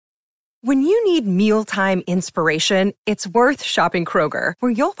When you need mealtime inspiration, it's worth shopping Kroger,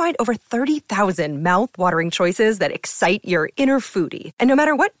 where you'll find over 30,000 mouth-watering choices that excite your inner foodie. And no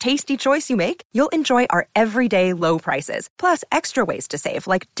matter what tasty choice you make, you'll enjoy our everyday low prices, plus extra ways to save,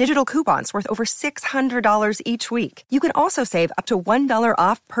 like digital coupons worth over $600 each week. You can also save up to $1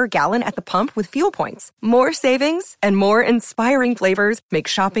 off per gallon at the pump with fuel points. More savings and more inspiring flavors make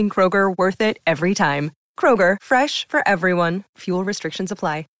shopping Kroger worth it every time. Kroger, fresh for everyone. Fuel restrictions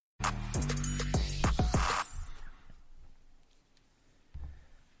apply.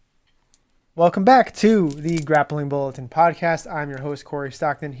 Welcome back to the Grappling Bulletin podcast. I'm your host, Corey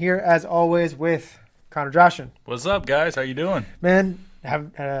Stockton, here as always with Connor Joshin. What's up, guys? How you doing? Man,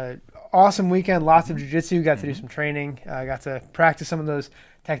 had an awesome weekend. Lots of jiu-jitsu. Got to do some training. Got to practice some of those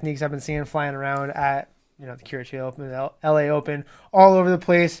techniques I've been seeing flying around at the Curitiba Open, the LA Open, all over the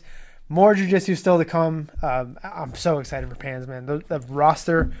place. More jiu-jitsu still to come. I'm so excited for Pans, man. The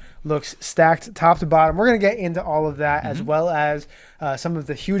roster looks stacked top to bottom. We're going to get into all of that as well as some of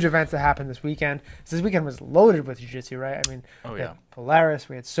the huge events that happened this weekend. So this weekend was loaded with jiu-jitsu, right? I mean, we had Polaris,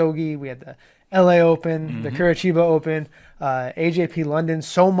 we had Sogi, we had the LA Open, the Curitiba Open, AJP London.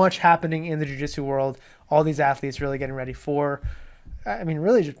 So much happening in the jiu-jitsu world. All these athletes really getting ready for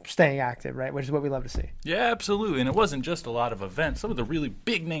really just staying active, right? Which is what we love to see. Yeah, absolutely. And it wasn't just a lot of events. Some of the really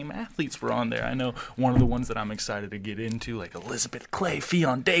big-name athletes were on there. I know one of the ones that I'm excited to get into, like Elizabeth Clay,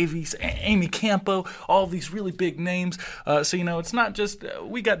 Fionn Davies, Amy Campo, all these really big names. So, it's not just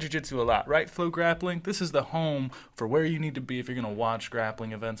we got jiu-jitsu a lot, right? Flow Grappling, this is the home for where you need to be if you're going to watch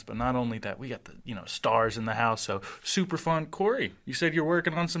grappling events. But not only that, we got the stars in the house, so super fun. Corey, you said you're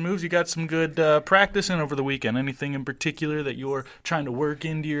working on some moves. You got some good practice in over the weekend. Anything in particular that you're trying to work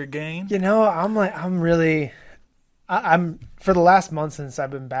into your game? I'm for the last month since we've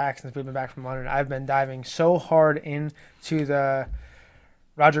been back from London, I've been diving so hard into the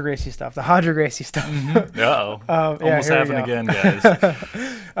Roger Gracie stuff, the Hodger Gracie stuff. Uh-oh. Almost happened again,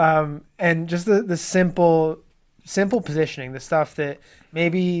 guys. And just the simple positioning, the stuff that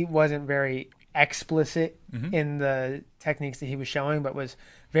maybe wasn't very explicit in the techniques that he was showing, but was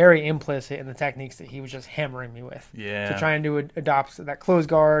very implicit in the techniques that he was just hammering me with. Yeah. So trying to adopt that closed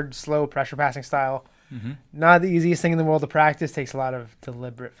guard, slow pressure passing style. Not the easiest thing in the world to practice. Takes a lot of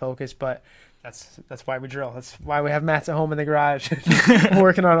deliberate focus, but that's why we drill. That's why we have mats at home in the garage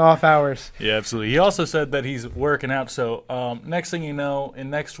working on off hours. Yeah, absolutely. He also said that he's working out. So next thing you know, in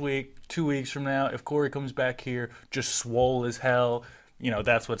next week, 2 weeks from now, if Corey comes back here just swole as hell,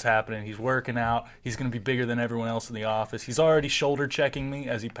 that's what's happening. He's working out. He's going to be bigger than everyone else in the office. He's already shoulder checking me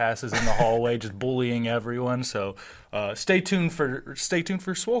as he passes in the hallway, just bullying everyone. So stay tuned for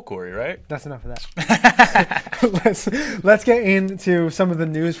swole Corey, right? That's enough of that. Let's get into some of the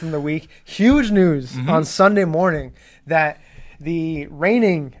news from the week. Huge news on Sunday morning that the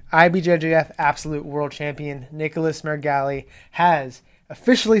reigning IBJJF Absolute World Champion Nicholas Meregali has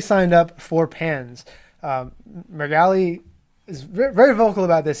officially signed up for Pans. Meregali is very vocal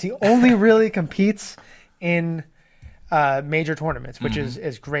about this. He only really competes in major tournaments, which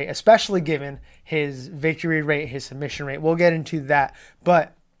is great, especially given his victory rate, his submission rate. We'll get into that.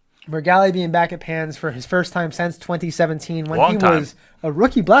 But Meregali being back at Pans for his first time since 2017 when was a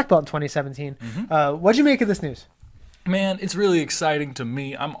rookie black belt in 2017. What'd you make of this news? Man, it's really exciting to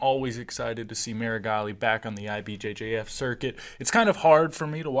me. I'm always excited to see Meregali back on the IBJJF circuit. It's kind of hard for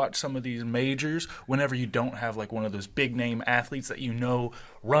me to watch some of these majors whenever you don't have like one of those big name athletes that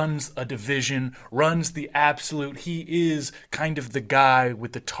runs a division, runs the absolute. He is kind of the guy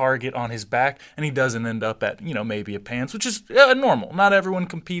with the target on his back, and he doesn't end up at, maybe a Pans, which is normal. Not everyone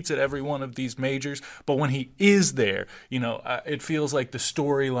competes at every one of these majors, but when he is there, it feels like the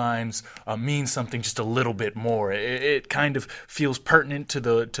storylines mean something just a little bit more. It kind of feels pertinent to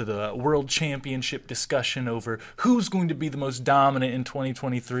the world championship discussion over who's going to be the most dominant in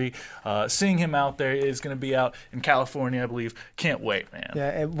 2023. Seeing him out there is going to be out in California, I believe. Can't wait, man.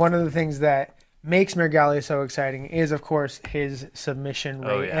 Yeah, and one of the things that makes Meregali so exciting is, of course, his submission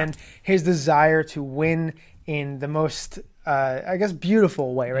rate and his desire to win in the most,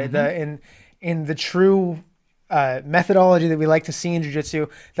 beautiful way, right? In the true methodology that we like to see in jiu-jitsu.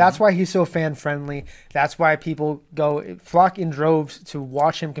 That's why he's so fan-friendly. That's why people flock in droves to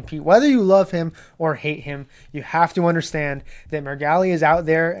watch him compete. Whether you love him or hate him, you have to understand that Meregali is out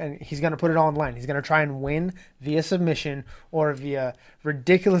there and he's going to put it all on line. He's going to try and win via submission or via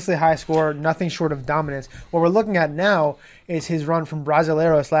ridiculously high score, nothing short of dominance. What we're looking at now is his run from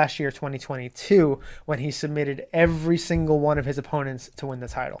Brasileiros last year, 2022, when he submitted every single one of his opponents to win the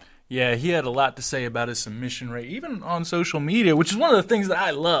title. Yeah, he had a lot to say about his submission rate, even on social media, which is one of the things that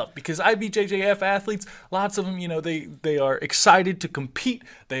I love, because IBJJF athletes, lots of them, they are excited to compete.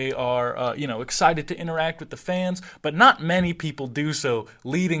 They are, excited to interact with the fans, but not many people do so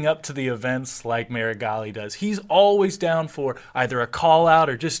leading up to the events like Meregali does. He's always down for either a call out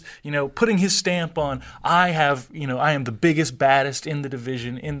or just, putting his stamp on, I am the biggest, baddest in the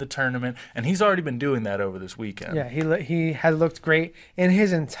division, in the tournament, and he's already been doing that over this weekend. Yeah, he has looked great in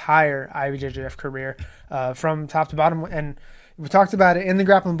his entire IBJJF career, from top to bottom, and we talked about it in the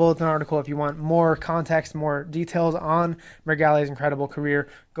Grappling Bulletin article. If you want more context, more details on Meregali's incredible career,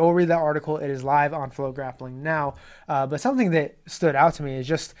 go read that article. It is live on Flow Grappling now. But something that stood out to me is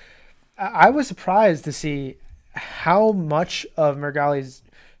just I was surprised to see how much of Meregali's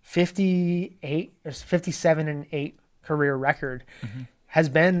 57-8 career record has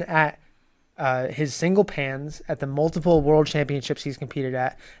been at his single pans, at the multiple world championships he's competed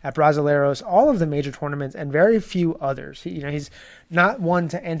at Brasileiros, all of the major tournaments, and very few others. He's not one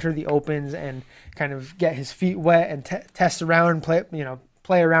to enter the opens and kind of get his feet wet and test around,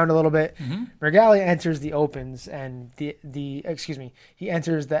 play around a little bit. Meregali enters the opens and he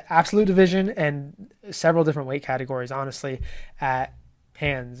enters the absolute division and several different weight categories, honestly, at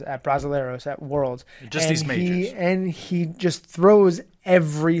Pans, at Brasileiros, at Worlds. Just these majors. He just throws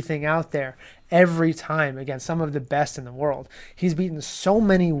everything out there every time against some of the best in the world. He's beaten so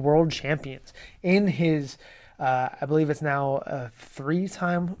many world champions in his, I believe it's now a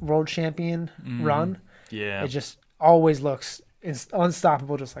 3-time world champion run. Yeah. It just always looks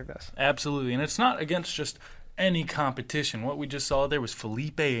unstoppable just like this. Absolutely. And it's not against just any competition. What we just saw there was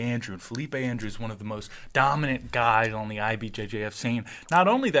Felipe Andrew. And Felipe Andrew is one of the most dominant guys on the IBJJF scene. Not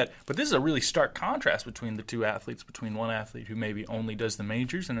only that, but this is a really stark contrast between the two athletes, between one athlete who maybe only does the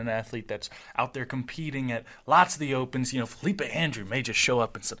majors and an athlete that's out there competing at lots of the opens. Felipe Andrew may just show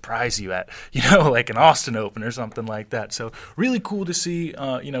up and surprise you at, like an Austin Open or something like that. So really cool to see,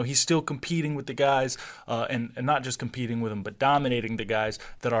 he's still competing with the guys and not just competing with them, but dominating the guys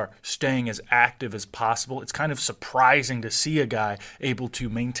that are staying as active as possible. It's kind of surprising to see a guy able to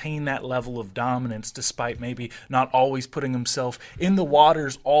maintain that level of dominance despite maybe not always putting himself in the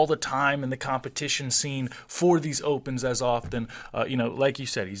waters all the time in the competition scene for these opens as often. Like you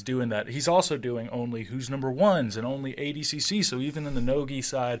said, he's doing that. He's also doing only who's number ones and only ADCC. So even in the no-gi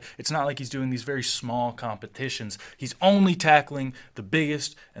side, it's not like he's doing these very small competitions. He's only tackling the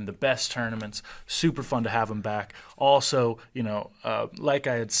biggest and the best tournaments. Super fun to have him back. Also, like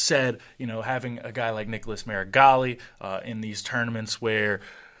I had said, having a guy like Nicholas Meregali in these tournaments where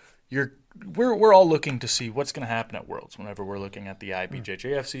we're all looking to see what's going to happen at Worlds whenever we're looking at the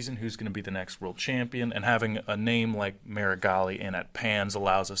IBJJF season, who's going to be the next world champion, and having a name like Meregali in at Pans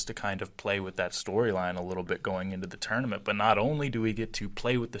allows us to kind of play with that storyline a little bit going into the tournament. But not only do we get to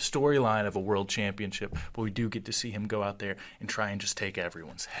play with the storyline of a world championship, but we do get to see him go out there and try and just take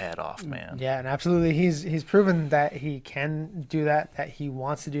everyone's head off, man. Yeah, and absolutely. He's proven that he can do that he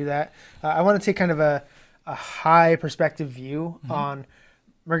wants to do that. I want to take kind of a high perspective view on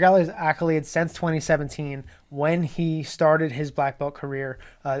Meregali's accolades since 2017 when he started his black belt career.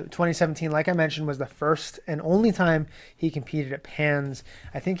 2017, like I mentioned, was the first and only time he competed at Pans.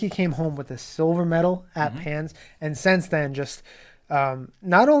 I think he came home with a silver medal at Pans, and since then just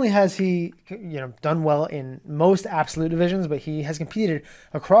not only has he done well in most absolute divisions, but he has competed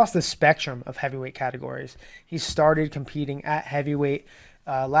across the spectrum of heavyweight categories. He started competing at heavyweight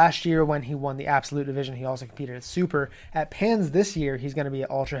last year when he won the absolute division. He also competed at super. At Pans this year, he's going to be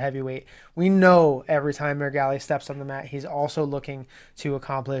at ultra heavyweight. We know every time Meregali steps on the mat, he's also looking to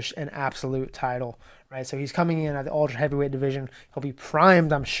accomplish an absolute title, right? So he's coming in at the ultra heavyweight division. He'll be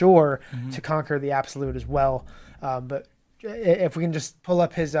primed, I'm sure, to conquer the absolute as well. But if we can just pull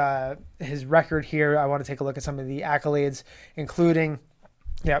up his record here, I want to take a look at some of the accolades, including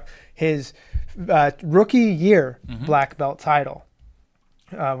his rookie year black belt title.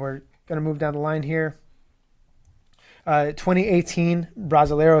 We're going to move down the line here. 2018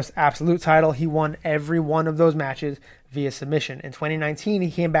 Brasileiros absolute title. He won every one of those matches via submission. In 2019,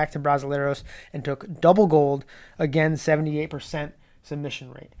 he came back to Brasileiros and took double gold, again 78%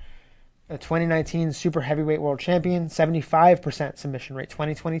 submission rate. 2019 super heavyweight world champion, 75% submission rate.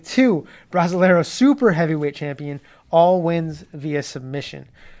 2022 Brasileiros super heavyweight champion, all wins via submission.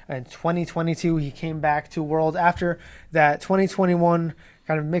 In 2022, he came back to World after that 2021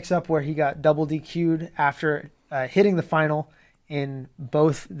 kind of mix-up where he got double DQ'd after hitting the final in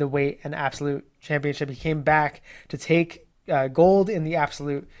both the weight and absolute championship. He came back to take gold in the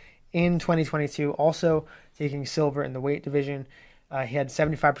absolute in 2022, also taking silver in the weight division. He had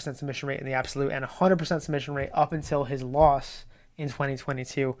 75% submission rate in the absolute and 100% submission rate up until his loss in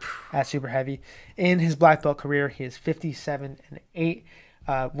 2022 at super heavy. In his black belt career, he is 57-8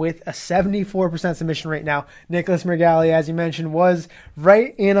 with a 74% submission rate. Now, Nicholas Meregali, as you mentioned, was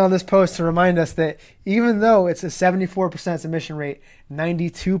right in on this post to remind us that even though it's a 74% submission rate,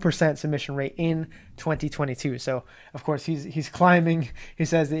 92% submission rate in 2022. So, of course, he's climbing. He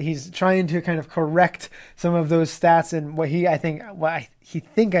says that he's trying to kind of correct some of those stats, and what he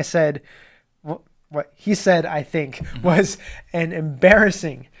said was an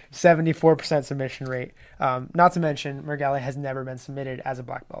embarrassing 74% submission rate. Not to mention, Meregali has never been submitted as a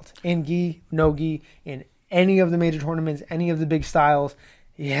black belt. In gi, no gi, in any of the major tournaments, any of the big styles,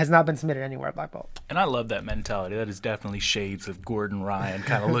 he has not been submitted anywhere at black belt. And I love that mentality. That is definitely shades of Gordon Ryan,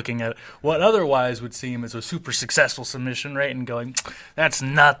 kind of looking at what otherwise would seem as a super successful submission rate and going, that's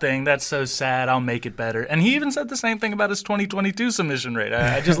nothing. That's so sad. I'll make it better. And he even said the same thing about his 2022 submission rate.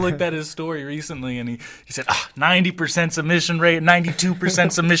 I just looked at his story recently, and he said, 90% submission rate,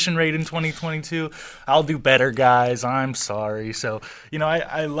 92% submission rate in 2022. I'll do better, guys. I'm sorry. So,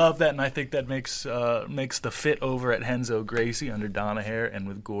 I love that, and I think that makes the fit over at Renzo Gracie under Donaher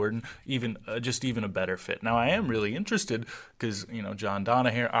and with Gordon even a better fit. Now, I am really interested because, John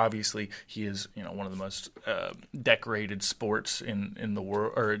Donaher, obviously, he is, one of the most decorated sports in the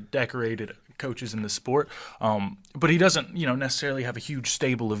world, or decorated coaches in the sport. But he doesn't, necessarily have a huge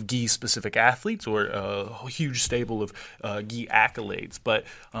stable of gi-specific athletes or a huge stable of gi accolades. But,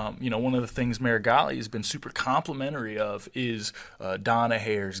 one of the things Meregali has been super complimentary of is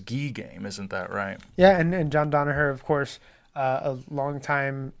Donaher's gi game. Isn't that right? Yeah, and John Donaher, of course, a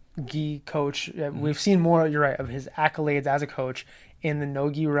longtime gi coach. We've seen more, you're right, of his accolades as a coach in the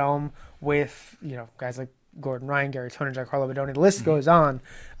no-gi realm with, guys like Gordon Ryan, Gary Tonin, Giancarlo Bodoni. The list goes on.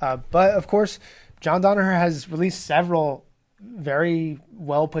 But, of course, John Donaher has released several very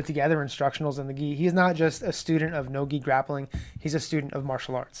well put together instructionals in the gi. He's not just a student of no-gi grappling. He's a student of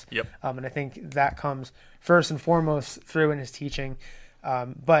martial arts. Yep. And I think that comes first and foremost through in his teaching.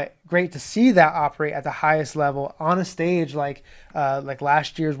 But great to see that operate at the highest level on a stage like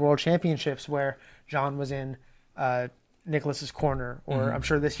last year's World Championships, where John was in Nicholas's corner, or I'm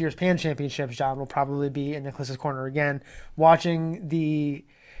sure this year's Pan Championships, John will probably be in Nicholas's corner again. Watching the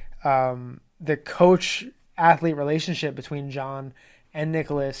coach-athlete relationship between John and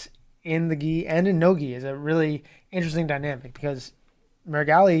Nicholas in the gi and in no gi is a really interesting dynamic, because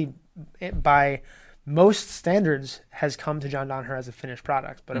Meregali, by most standards, has come to John Donaher as a finished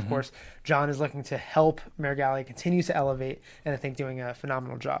product. But, of course, John is looking to help Meregali continue to elevate, and I think doing a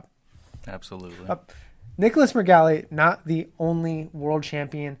phenomenal job. Absolutely. Nicholas Meregali, not the only world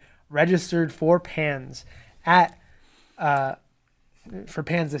champion registered for Pans for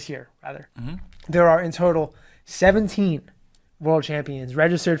Pans this year, rather. There are in total 17 world champions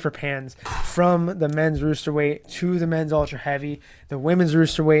registered for Pans, from the men's rooster weight to the men's ultra heavy, the women's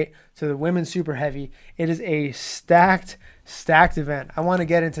rooster weight to the women's super heavy. It is a stacked event. I want to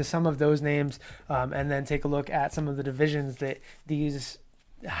get into some of those names and then take a look at some of the divisions that these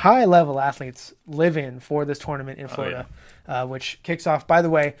high level athletes live in for this tournament in Florida, which kicks off, by the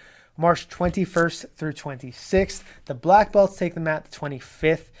way, March 21st through 26th. The black belts take the mat the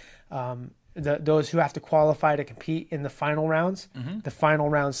 25th. Those who have to qualify to compete in the final rounds, the final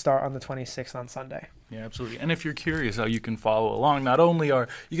rounds start on the 26th on Sunday. Yeah, absolutely. And if you're curious how you can follow along, not only are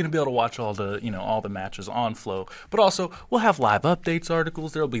you going to be able to watch all the matches on Flow, but also we'll have live updates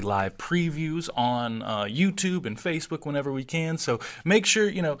articles. There'll be live previews on YouTube and Facebook whenever we can. So make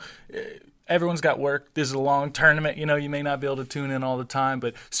sure, everyone's got work. This is a long tournament. You may not be able to tune in all the time,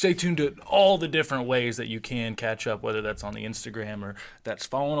 but stay tuned to all the different ways that you can catch up, whether that's on the Instagram or that's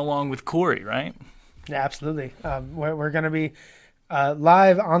following along with Corey, right? Yeah, absolutely. We're going to be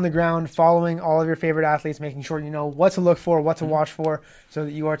live on the ground, following all of your favorite athletes, making sure you know what to look for, what to watch for, so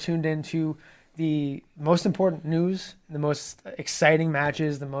that you are tuned into the most important news, the most exciting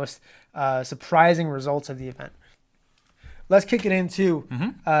matches, the most surprising results of the event. Let's kick it into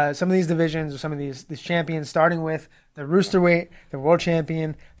some of these divisions, or some of these champions, starting with the roosterweight, the world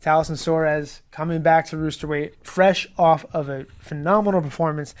champion, Taliesin Suarez, coming back to roosterweight, fresh off of a phenomenal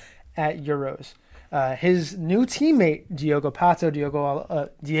performance at Euros. His new teammate, Diego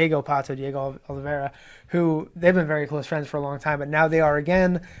Oliveira, who they've been very close friends for a long time, but now they are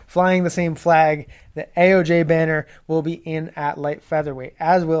again flying the same flag. The AOJ banner will be in at light featherweight,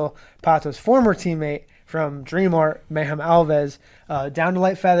 as will Pato's former teammate from Dream Art, Mayhem Alves, down to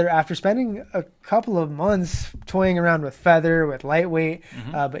light feather after spending a couple of months toying around with feather, with lightweight,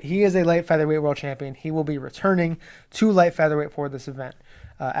 but he is a light featherweight world champion. He will be returning to light featherweight for this event.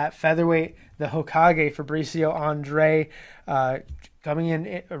 At featherweight, the Hokage, Fabricio Andre, coming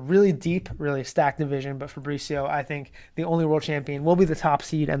in a really deep, really stacked division. But Fabricio, I think the only world champion, will be the top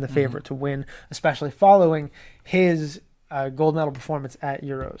seed and the favorite to win, especially following his gold medal performance at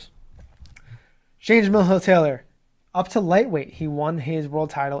Euros. James Millhill-Taylor, up to lightweight. He won his world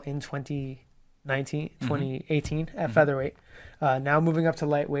title in 2018 at featherweight. Now moving up to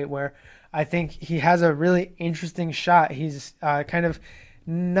lightweight, where I think he has a really interesting shot. He's kind of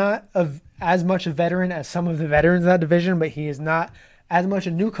not as much a veteran as some of the veterans in that division, but he is not as much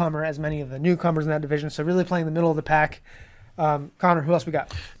a newcomer as many of the newcomers in that division. So really playing the middle of the pack. Connor, who else we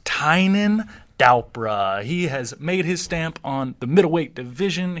got? Tynan Daupra. He has made his stamp on the middleweight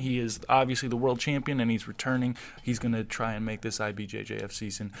division. He is obviously the world champion, and he's returning. He's going to try and make this IBJJF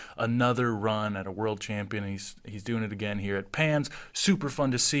season another run at a world champion. He's doing it again here at Pans. Super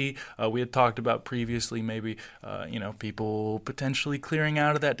fun to see. We had talked about previously maybe people potentially clearing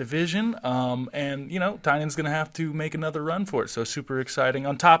out of that division, and Tynan's going to have to make another run for it. So super exciting.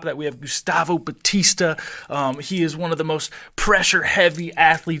 On top of that, we have Gustavo Batista. He is one of the most pressure-heavy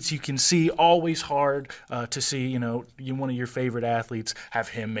athletes you can see. Always hard to see, one of your favorite athletes, have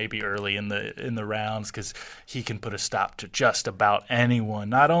him maybe early in the rounds, because he can put a stop to just about anyone.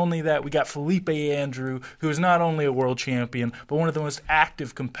 Not only that, we got Felipe Andrew, who is not only a world champion, but one of the most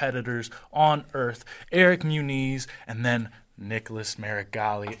active competitors on earth. Eric Muniz, and then Nicholas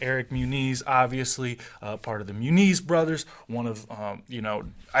Meregali. Eric Muniz, obviously part of the Muniz brothers, one of,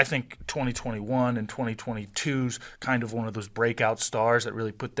 I think 2021 and 2022's kind of one of those breakout stars that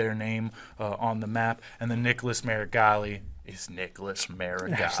really put their name on the map. And then Nicholas Meregali is Nicholas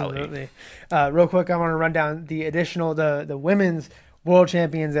Meregali. Absolutely. Real quick, I want to run down the additional, the women's world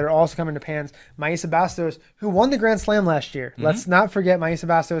champions that are also coming to Pans. Maisa Bastos, who won the Grand Slam last year. Let's not forget Maisa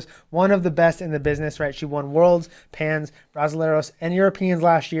Bastos, one of the best in the business, right? She won Worlds, Pans, Brasileiros, and Europeans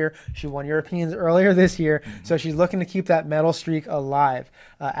last year. She won Europeans earlier this year. So she's looking to keep that medal streak alive,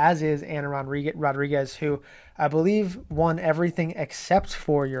 as is Ana Rodriguez, who I believe won everything except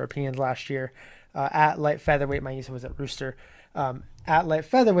for Europeans last year. At light featherweight, Maisa was at Rooster. At light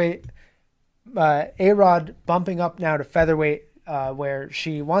featherweight, A-Rod bumping up now to featherweight, where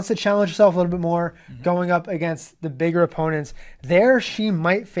she wants to challenge herself a little bit more, going up against the bigger opponents. There she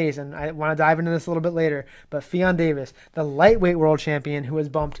might face, and I want to dive into this a little bit later, but Fionn Davis, the lightweight world champion, who has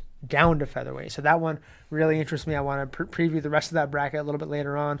bumped down to featherweight. So that one really interests me. I want to preview the rest of that bracket a little bit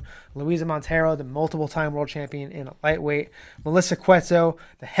later on. Luisa Montero, the multiple-time world champion in a lightweight. Melissa Quetzo,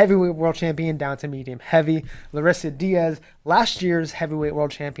 the heavyweight world champion, down to medium heavy. Larissa Diaz, last year's heavyweight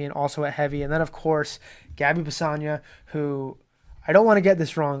world champion, also at heavy. And then, of course, Gabby Pisagna, who, I don't want to get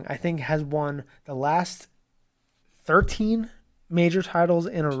this wrong, I think has won the last 13 major titles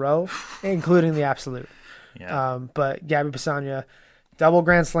in a row, including the Absolute. Yeah. But Gabby Pisagna, double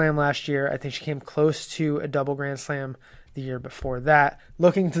Grand Slam last year. I think she came close to a double Grand Slam the year before that.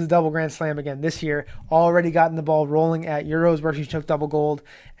 Looking to the double Grand Slam again this year. Already gotten the ball rolling at Euros, where she took double gold.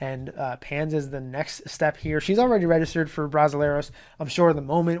 And Pans is the next step here. She's already registered for Brasileiros. I'm sure the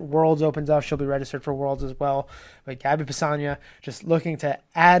moment Worlds opens up, she'll be registered for Worlds as well. But Gabby Pisagna just looking to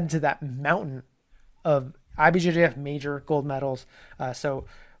add to that mountain of IBJJF major gold medals. So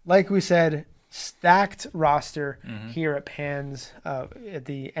like we said, stacked roster here at Pans at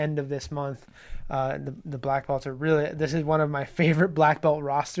the end of this month. The black belts are really, this is one of my favorite black belt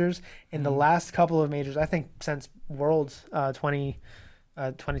rosters in the last couple of majors, I think since Worlds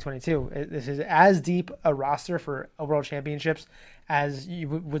 2022. This is as deep a roster for a World Championships as you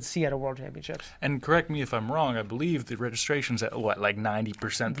would see at a World Championships. And correct me if I'm wrong, I believe the registration's at like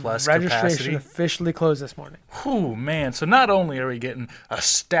 90% plus Registration capacity. officially closed this morning. Whew, man. So not only are we getting a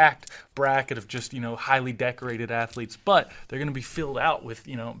stacked bracket of just, highly decorated athletes, but they're going to be filled out with,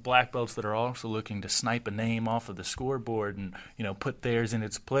 black belts that are also looking to snipe a name off of the scoreboard and, put theirs in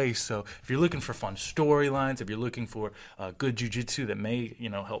its place. So if you're looking for fun storylines, if you're looking for good jiu-jitsu that may,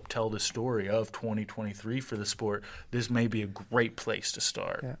 help tell the story of 2023 for the sport, this may be a great place to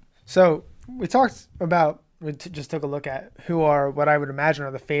start. Yeah. So we just took a look at who are what I would imagine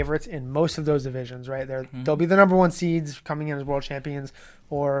are the favorites in most of those divisions, right? They'll be the number one seeds coming in as world champions,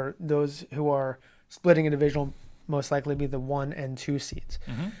 or those who are splitting a division will most likely be the 1 and 2 seeds.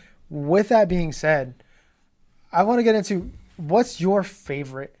 With that being said, I want to get into what's your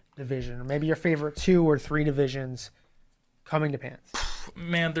favorite division, or maybe your favorite 2 or 3 divisions coming to Pans.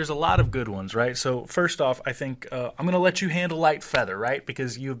 Man, there's a lot of good ones, right? So first off, I think I'm going to let you handle light feather, right?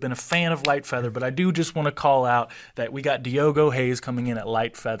 Because you've been a fan of light feather, but I do just want to call out that we got Diogo Hayes coming in at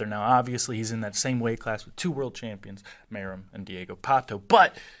light feather. Now, obviously, he's in that same weight class with 2 world champions, Meram and Diego Pato,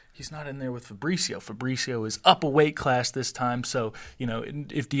 but he's not in there with Fabricio. Fabricio is up a weight class this time, so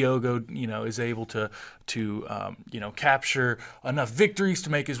if Diogo is able to to capture enough victories to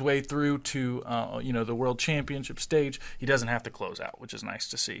make his way through to the World Championship stage. He doesn't have to close out, which is nice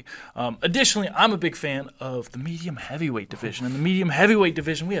to see. Additionally, I'm a big fan of the medium heavyweight division. In the medium heavyweight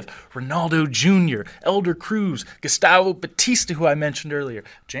division, we have Ronaldo Jr., Elder Cruz, Gustavo Batista, who I mentioned earlier,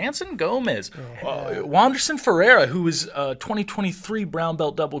 Jansen Gomez, Wanderson Ferreira, who was 2023 brown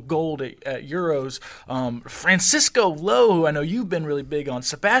belt double gold at Euros, Francisco Lowe, who I know you've been really big on,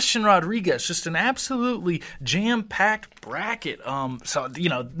 Sebastian Rodriguez, just an absolutely jam-packed bracket.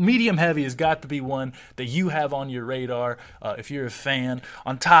 Medium heavy has got to be one that you have on your radar if you're a fan.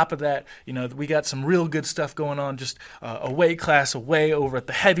 On top of that, we got some real good stuff going on, just a weight class away over at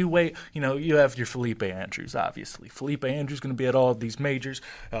the heavyweight. You have your Felipe Andrews, obviously. Felipe Andrews going to be at all of these majors.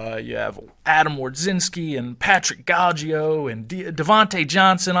 You have Adam Wardzinski and Patrick Gaggio and Devontae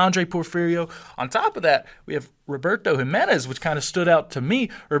Johnson, Andre Porfirio. On top of that, we have Roberto Jimenez, which kind of stood out to me.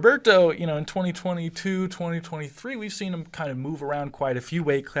 Roberto, in 2022, 2023, we've seen him kind of move around quite a few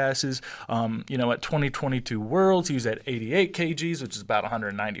weight classes. At 2022 Worlds, he was at 88 kgs, which is about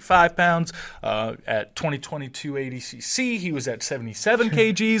 195 pounds. At 2022 ADCC, he was at 77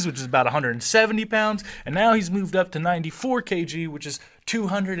 kgs, which is about 170 pounds. And now he's moved up to 94 kg, which is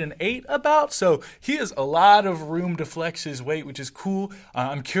 208 about. So he has a lot of room to flex his weight, which is cool.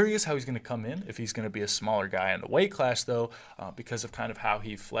 I'm curious how he's going to come in, if he's going to be a smaller guy in the weight class, though, because of kind of how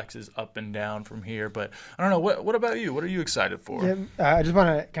he flexes up and down from here. But I don't know. What about you? What are you excited for? Yeah, I just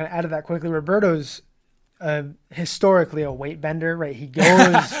want to kind of add to that quickly. Roberto's historically a weight bender, right? He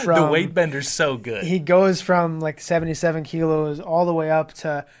goes from the weight bender's so good. He goes from like 77 kilos all the way up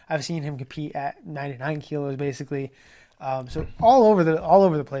to, I've seen him compete at 99 kilos basically. So all over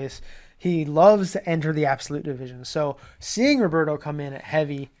the place. He loves to enter the absolute division. So seeing Roberto come in at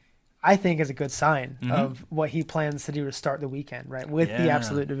heavy, I think is a good sign of what he plans to do to start the weekend, right? With the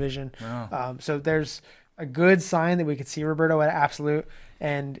absolute division. Yeah. So there's a good sign that we could see Roberto at absolute,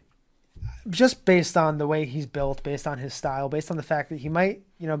 and just based on the way he's built, based on his style, based on the fact that he might,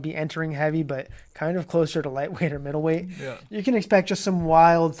 be entering heavy, but kind of closer to lightweight or middleweight, you can expect just some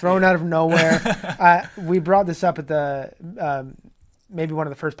wild thrown out of nowhere. We brought this up at the maybe one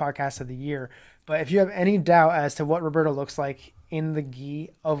of the first podcasts of the year, but if you have any doubt as to what Roberto looks like in the gi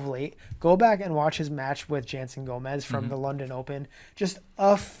of late, go back and watch his match with Jansen Gomez from the London Open. Just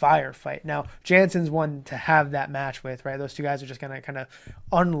a firefight. Now, Jansen's one to have that match with, right? Those two guys are just going to kind of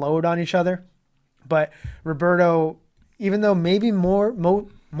unload on each other. But Roberto, even though maybe more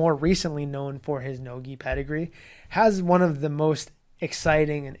recently known for his no-gi pedigree, has one of the most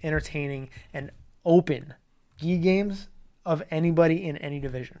exciting and entertaining and open gi games of anybody in any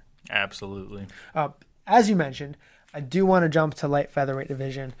division. Absolutely. As you mentioned, I do want to jump to light featherweight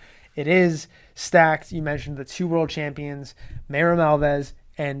division. It is stacked. You mentioned the two world champions, Mayra Malvez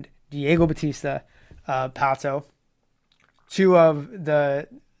and Diego Batista Pato. Two of the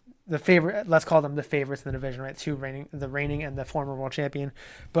favorite, let's call them the favorites in the division, right? The reigning and the former world champion.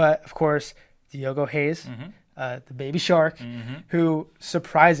 But of course, Diogo Hayes, the baby shark, who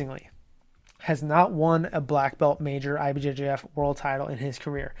surprisingly has not won a black belt major IBJJF world title in his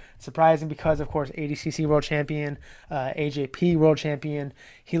career. Surprising because, of course, ADCC world champion, AJP world champion.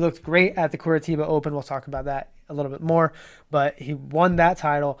 He looked great at the Curitiba Open. We'll talk about that a little bit more. But he won that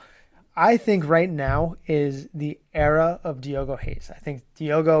title. I think right now is the era of Diogo Hayes. I think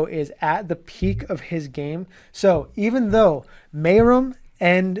Diogo is at the peak of his game. So even though Mayram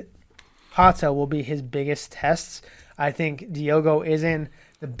and Pato will be his biggest tests, I think Diogo is in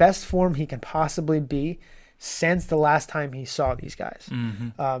the best form he can possibly be since the last time he saw these guys.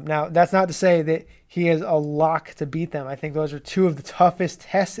 Now, that's not to say that he is a lock to beat them. I think those are two of the toughest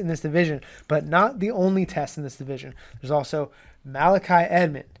tests in this division, but not the only test in this division. There's also Malachi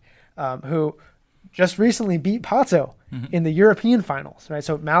Edmond, who just recently beat Pato in the European finals, right?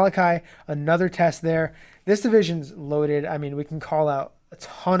 So Malachi, another test there. This division's loaded. I mean, we can call out a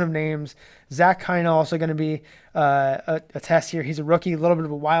ton of names. Zach Kina also going to be a test here. He's a rookie, a little bit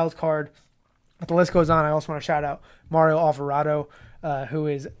of a wild card. But the list goes on. I also want to shout out Mario Alvarado, who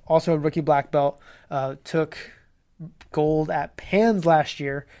is also a rookie black belt. Took gold at Pans last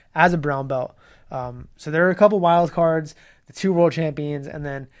year as a brown belt. So there are a couple wild cards, the two world champions, and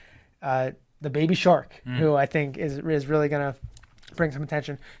then the baby shark, who I think is really going to bring some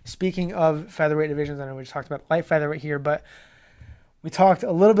attention. Speaking of featherweight divisions, I know we just talked about light featherweight here, but we talked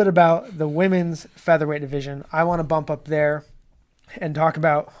a little bit about the women's featherweight division. I want to bump up there and talk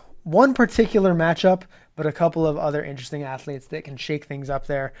about one particular matchup, but a couple of other interesting athletes that can shake things up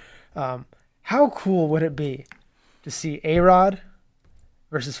there. How cool would it be to see A-Rod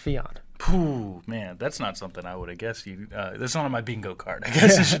versus Fionn? Pooh, man, that's not something I would have guessed. That's not on my bingo card, I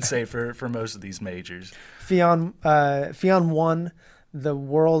guess I should say, for most of these majors. Fionn won the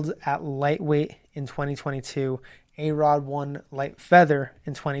world at lightweight in 2022. A-Rod won light feather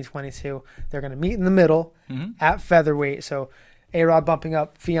in 2022. They're going to meet in the middle at featherweight. So A-Rod bumping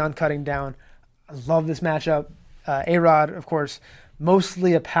up, Fionn cutting down. I love this matchup. A-Rod, of course,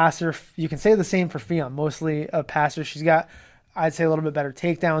 mostly a passer. You can say the same for Fionn, mostly a passer. She's got, I'd say, a little bit better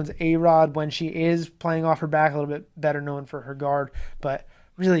takedowns. A-Rod, when she is playing off her back, a little bit better known for her guard. But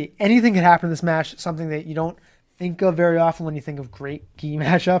really, anything could happen in this match. Something that you don't think of very often when you think of great gi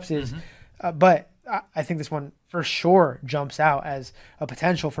matchups is, but I think this one for sure jumps out as a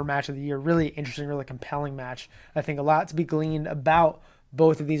potential for match of the year. Really interesting, really compelling match. I think a lot to be gleaned about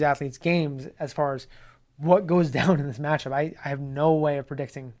both of these athletes' games as far as what goes down in this matchup. I have no way of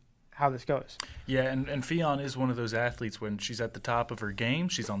predicting how this goes. Yeah, and Fionn is one of those athletes when she's at the top of her game,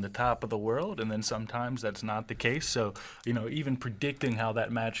 she's on the top of the world, and then sometimes that's not the case. So, even predicting how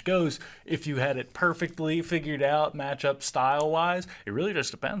that match goes, if you had it perfectly figured out matchup style-wise, it really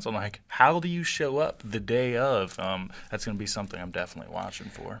just depends on, how do you show up the day of? That's going to be something I'm definitely watching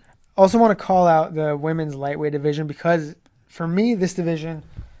for. Also want to call out the women's lightweight division because, for me, this division,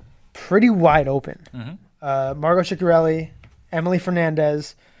 pretty wide open. Margot Ciccarelli, Emily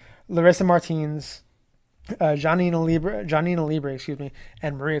Fernandez, Larissa Martins, Janina Libre,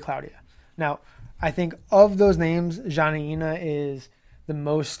 and Maria Claudia. Now, I think of those names, Janina is the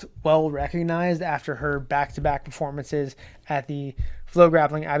most well-recognized after her back-to-back performances at the Flow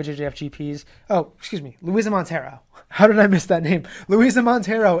Grappling IBJJF GPs. Oh, excuse me, Luisa Montero. How did I miss that name? Luisa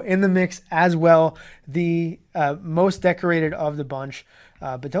Montero in the mix as well, the most decorated of the bunch.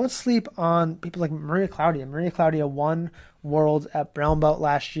 But don't sleep on people like Maria Claudia. Maria Claudia won Worlds at brown belt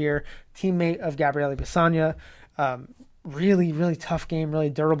last year, teammate of Gabriele Bisagna. Really, really tough game,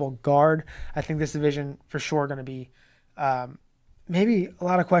 really durable guard. I think this division for sure going to be maybe a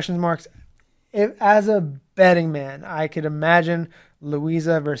lot of question marks. As a betting man, I could imagine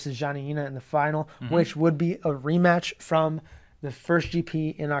Luisa versus Janina in the final, which would be a rematch from the first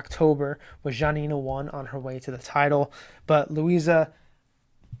GP in October, where Janina won on her way to the title. But Luisa,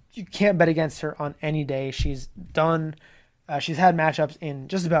 you can't bet against her on any day. She's done. She's had matchups in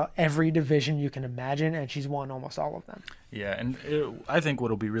just about every division you can imagine, and she's won almost all of them. Yeah, and I think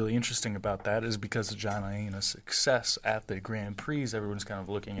what'll be really interesting about that is because of Janina's success at the Grand Prix, everyone's kind of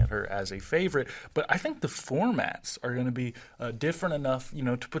looking at her as a favorite. But I think the formats are going to be different enough,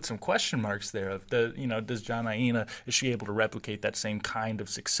 to put some question marks there. Does Janina, is she able to replicate that same kind of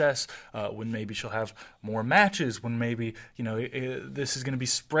success when maybe she'll have more matches, when maybe, this is going to be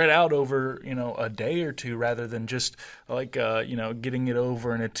spread out over, a day or two rather than just getting it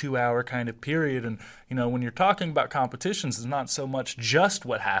over in a 2-hour kind of period. And, when you're talking about competitions, it's not so much just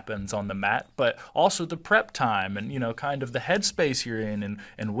what happens on the mat, but also the prep time and, kind of the headspace you're in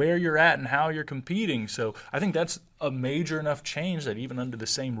and where you're at and how you're competing. So I think that's a major enough change that even under the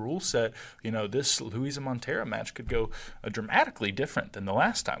same rule set, this Luisa Montero match could go dramatically different than the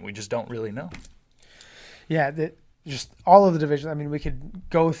last time. We just don't really know. Yeah, just all of the divisions. I mean, we could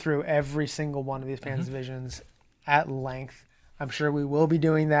go through every single one of these fans' divisions at length. I'm sure we will be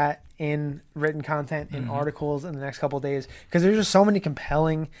doing that in written content, in articles in the next couple of days, because there's just so many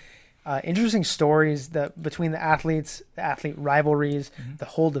compelling, interesting stories between the athletes, the athlete rivalries, the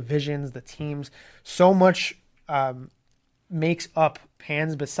whole divisions, the teams. So much makes up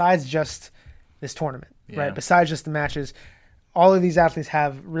PANS besides just this tournament, right? Besides just the matches. All of these athletes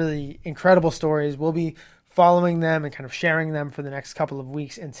have really incredible stories. We'll be following them and kind of sharing them for the next couple of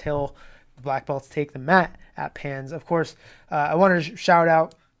weeks until the black belts take the mat at PANS. Of course, I wanted to shout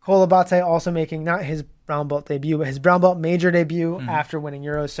out Cole Abate, also making not his brown belt debut, but his brown belt major debut after winning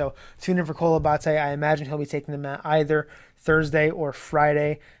Euros. So tune in for Cole Abate. I imagine he'll be taking the mat either Thursday or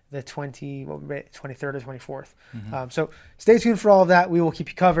Friday, the 23rd or 24th. So stay tuned for all of that. We will keep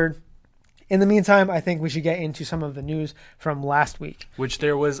you covered. In the meantime, I think we should get into some of the news from last week. Which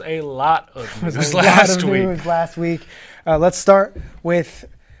there was a lot of news last week. Let's start with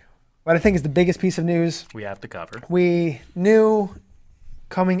what I think is the biggest piece of news we have to cover. We knew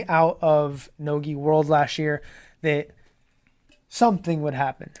coming out of Nogi World last year that something would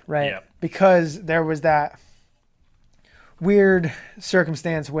happen, right? Yep. Because there was that weird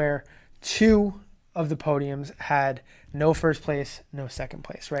circumstance where 2 of the podiums had no first place, no second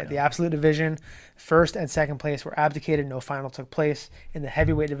place, right? Yeah. The absolute division, first and second place were abdicated. No final took place. In the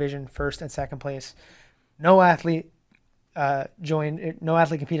heavyweight division, first and second place, no athlete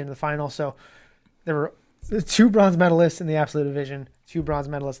competed in the final. So there were 2 bronze medalists in the absolute division, 2 bronze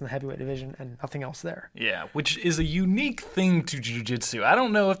medalists in the heavyweight division, and nothing else there. Yeah, which is a unique thing to jiu-jitsu. I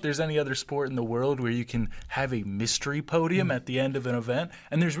don't know if there's any other sport in the world where you can have a mystery podium at the end of an event,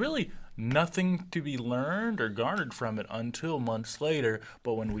 and there's really nothing to be learned or garnered from it until months later.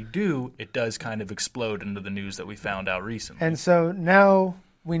 But when we do, it does kind of explode into the news that we found out recently. And so now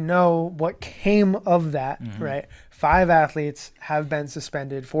we know what came of that, right? 5 athletes have been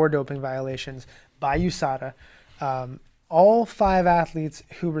suspended for doping violations by USADA. All 5 athletes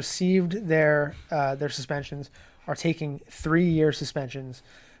who received their suspensions are taking 3-year suspensions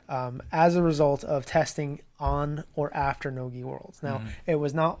as a result of testing on or after No-Gi Worlds. Now, it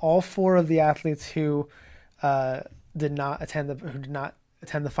was not all 4 of the athletes who did not attend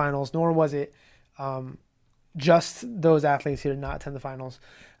the finals, nor was it just those athletes who did not attend the finals.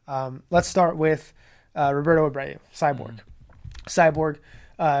 Let's start with Roberto Abreu, Cyborg. Cyborg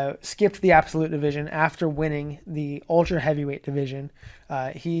skipped the absolute division after winning the ultra heavyweight division.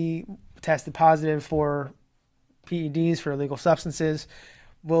 He tested positive for PEDs, for illegal substances,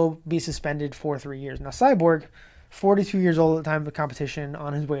 will be suspended for 3 years. Now, Cyborg, 42 years old at the time of the competition,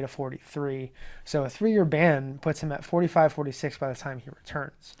 on his way to 43. So a 3-year ban puts him at 45, 46 by the time he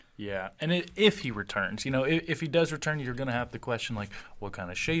returns. Yeah, and if he returns, if he does return, you're going to have to question, like, what kind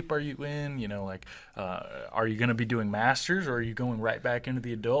of shape are you in? Are you going to be doing masters, or are you going right back into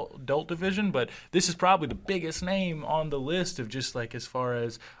the adult division? But this is probably the biggest name on the list of just, like, as far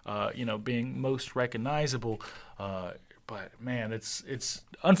as, being most recognizable. But, man, it's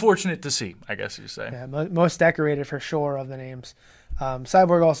unfortunate to see, I guess you say. Yeah, most decorated for sure of the names.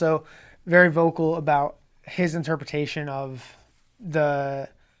 Cyborg also very vocal about his interpretation of the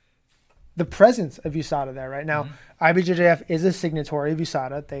presence of USADA there right now. IBJJF is a signatory of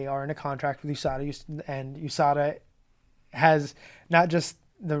USADA. They are in a contract with USADA, and USADA has not just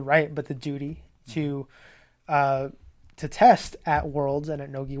the right but the duty to test at Worlds and at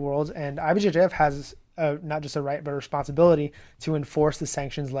No-Gi Worlds, and IBJJF has not just a right but a responsibility to enforce the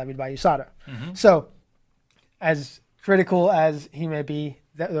sanctions levied by USADA. So, as critical as he may be,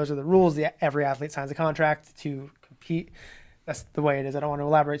 those are the rules. Every athlete signs a contract to compete. That's the way it is. I don't want to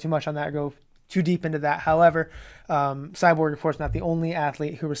elaborate too much on that or go too deep into that. However, Cyborg, of course, not the only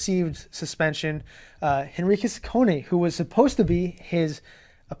athlete who received suspension. Henrique Ciccone, who was supposed to be his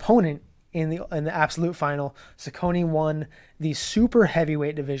opponent in the absolute final. Ciccone won the super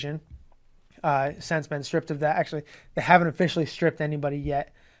heavyweight division. Since been stripped of that. Actually, they haven't officially stripped anybody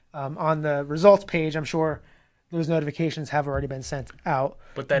yet. On the results page, I'm sure those notifications have already been sent out.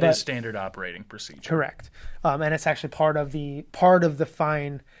 But that is standard operating procedure. Correct. And it's actually part of the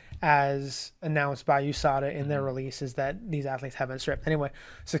fine as announced by USADA in their release is that these athletes have been stripped. Anyway,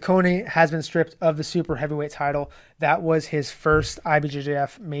 Ciccone has been stripped of the super heavyweight title. That was his first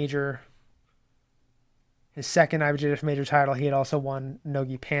IBJJF major, his second IBJJF major title. He had also won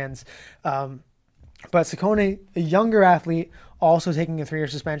No-Gi Pans. But Ciccone, a younger athlete, also taking a 3-year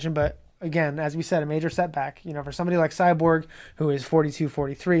suspension, but again, as we said, a major setback. For somebody like Cyborg, who is 42,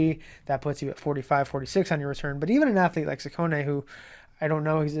 43, that puts you at 45, 46 on your return. But even an athlete like Ciccone, who I don't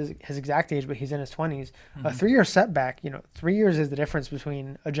know his exact age, but he's in his 20s. A 3-year setback, 3 years is the difference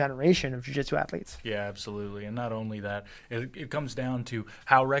between a generation of jiu-jitsu athletes. Yeah, absolutely. And not only that, it comes down to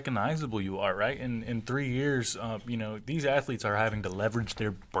how recognizable you are, right? In 3 years, these athletes are having to leverage their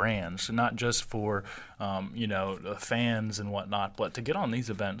brands, not just for, fans and whatnot, but to get on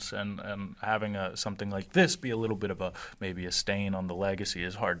these events and having something like this be a little bit of maybe a stain on the legacy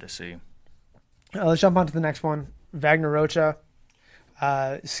is hard to see. Let's jump on to the next one. Wagner Rocha.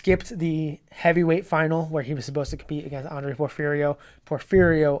 Skipped the heavyweight final where he was supposed to compete against Andre Porfirio.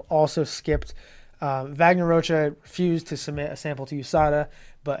 Porfirio also skipped. Wagner Rocha refused to submit a sample to USADA,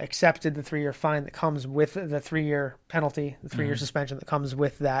 but accepted the 3-year fine that comes with the 3-year penalty, the 3-year suspension that comes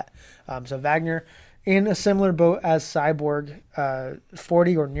with that. So Wagner, in a similar boat as Cyborg,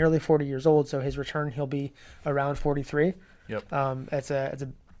 40 or nearly 40 years old. So his return, he'll be around 43. Yep. It's a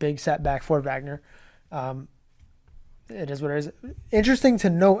big setback for Wagner. It is what it is. Interesting to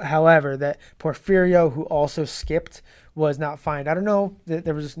note, however, that Porfirio, who also skipped, was not fined. I don't know.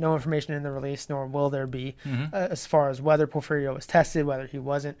 There was no information in the release, nor will there be, as far as whether Porfirio was tested, whether he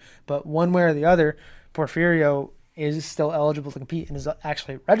wasn't. But one way or the other, Porfirio is still eligible to compete and is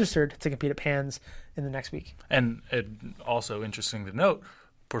actually registered to compete at PANS in the next week. And also interesting to note,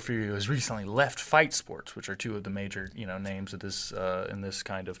 Porfirio has recently left Fight Sports, which are two of the major names of this in this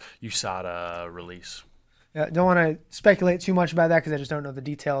kind of USADA release. Don't want to speculate too much about that because I just don't know the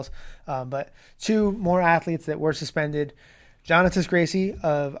details. But 2 more athletes that were suspended. Jonatas Gracie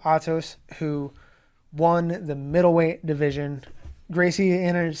of Atos, who won the middleweight division Gracie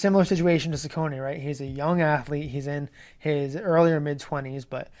in a similar situation to Saccone, right? He's a young athlete. He's in his earlier mid-20s,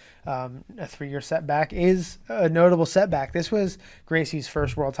 but a 3-year setback is a notable setback. This was Gracie's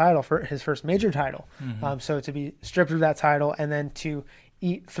first world title, for his first major title. So to be stripped of that title and then to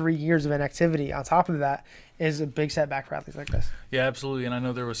eat 3 years of inactivity on top of that is a big setback for athletes like this. Yeah, absolutely. And I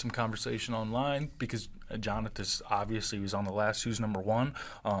know there was some conversation online because Jonathan obviously was on the last Who's Number One.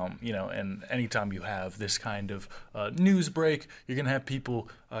 And anytime you have this kind of news break, you're going to have people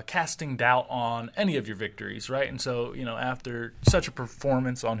casting doubt on any of your victories, right? And so, after such a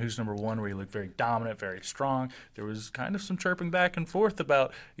performance on Who's Number One where you look very dominant, very strong, there was kind of some chirping back and forth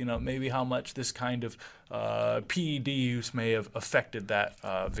about, maybe how much this kind of PED use may have affected that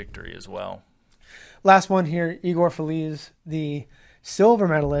victory as well. Last one here, Igor Feliz, the silver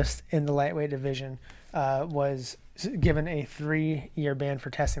medalist in the lightweight division, was given a 3-year ban for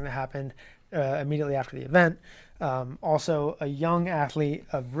testing that happened immediately after the event. Also, a young athlete,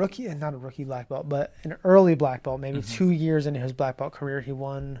 not a rookie black belt, but an early black belt, maybe 2 years into his black belt career, he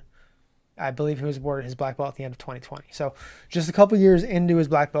won. I believe he was awarded his black belt at the end of 2020. So just a couple years into his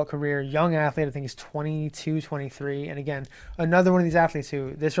black belt career, young athlete, I think he's 22, 23. And again, another one of these athletes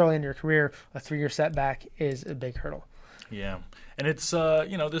who this early in your career, a 3-year setback is a big hurdle. Yeah. And it's,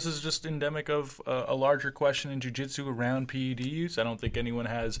 this is just endemic of a larger question in jiu-jitsu around PED use. I don't think anyone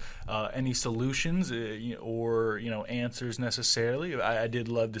has any solutions or answers necessarily. I did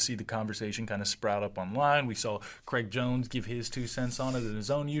love to see the conversation kind of sprout up online. We saw Craig Jones give his 2 cents on it in his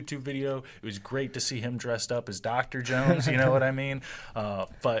own YouTube video. It was great to see him dressed up as Dr. Jones, you know what I mean?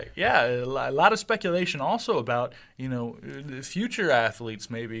 But, yeah, a lot of speculation also about, future athletes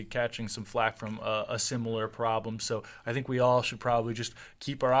maybe catching some flack from a similar problem. So I think we all should probably just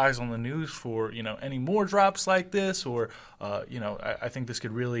keep our eyes on the news for, any more drops like this or, I think this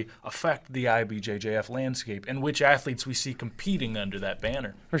could really affect the IBJJF landscape and which athletes we see competing under that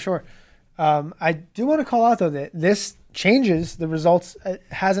banner. For sure. I do want to call out, though, that this changes the results. It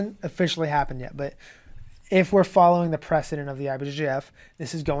hasn't officially happened yet, but if we're following the precedent of the IBJJF,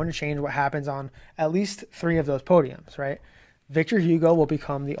 this is going to change what happens on at least 3 of those podiums, right? Victor Hugo will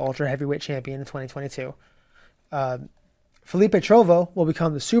become the ultra heavyweight champion in 2022. Felipe Trovo will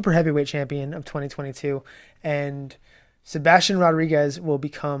become the super heavyweight champion of 2022, and Sebastian Rodriguez will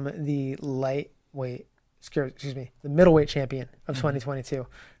become the the middleweight champion of 2022.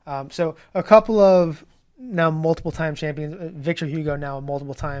 So a couple of now multiple-time champions. Victor Hugo now a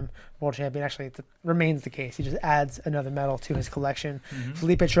multiple-time world champion. Actually, it remains the case. He just adds another medal to his collection.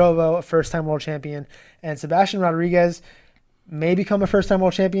 Felipe Trovo, a first-time world champion, and Sebastian Rodriguez may become a first-time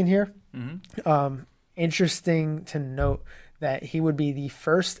world champion here. Interesting to note that he would be the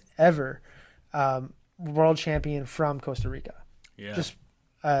first ever world champion from Costa Rica. Yeah. Just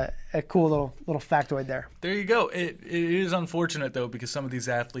a cool little factoid there. There you go. It is unfortunate, though, because some of these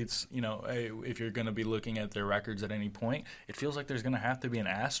athletes, if you're going to be looking at their records at any point, it feels like there's going to have to be an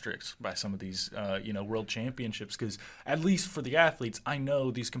asterisk by some of these, world championships, because at least for the athletes, I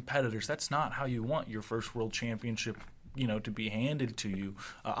know these competitors, that's not how you want your first world championship to be handed to you.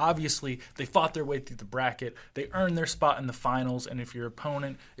 Obviously, they fought their way through the bracket. They earned their spot in the finals, and if your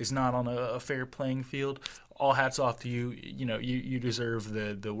opponent is not on a fair playing field, all hats off to you. You deserve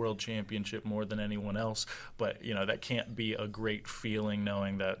the world championship more than anyone else. But that can't be a great feeling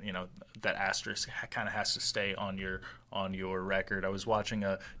knowing that that asterisk kind of has to stay on your record. I was watching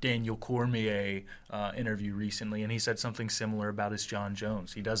a Daniel Cormier interview recently, and he said something similar about his John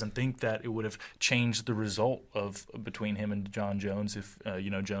Jones. He doesn't think that it would have changed the result of between him and John Jones if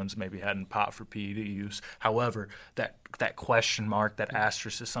Jones maybe hadn't popped for PED use. However, that question mark, that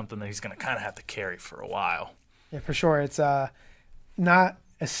asterisk, is something that he's going to kind of have to carry for a while. Yeah, for sure. It's not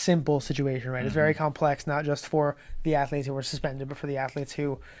a simple situation, right? It's very complex, not just for the athletes who were suspended, but for the athletes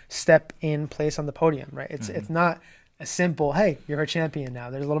who step in place on the podium, right? It's not a simple, hey, you're a champion now.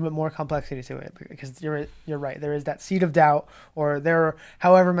 There's a little bit more complexity to it because you're right. There is that seed of doubt, or there are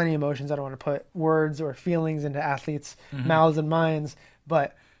however many emotions. I don't want to put words or feelings into athletes' mouths and minds,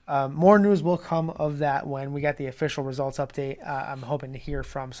 but more news will come of that when we get the official results update. I'm hoping to hear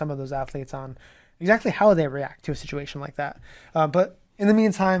from some of those athletes on exactly how they react to a situation like that. But in the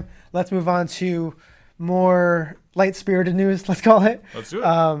meantime, let's move on to more light-spirited news, let's call it. Let's do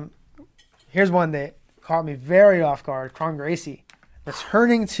it. Here's one that caught me very off guard. Kron Gracie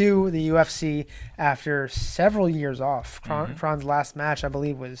returning to the UFC after several years off. Kron's last match, I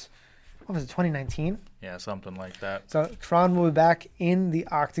believe, was 2019? Yeah, something like that. So Kron will be back in the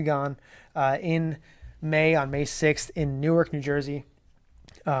octagon in May, on May 6th in Newark, New Jersey.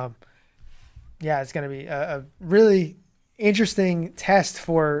 It's going to be a really interesting test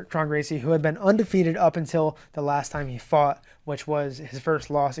for Kron Gracie, who had been undefeated up until the last time he fought which was his first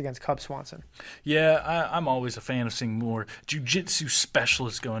loss against Cub Swanson. Yeah, I'm always a fan of seeing more jiu-jitsu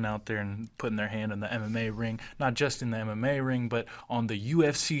specialists going out there and putting their hand in the MMA ring, not just in the MMA ring, but on the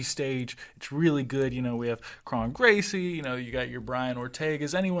UFC stage. It's really good. We have Kron Gracie, you got your Brian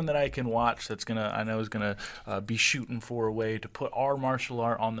Ortegas, anyone that I can watch that's I know is going to be shooting for a way to put our martial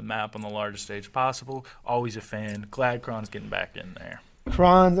art on the map on the largest stage possible. Always a fan. Glad Kron's getting back in there.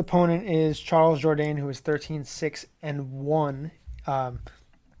 Kron's opponent is Charles Jourdain, who is 13-6-1.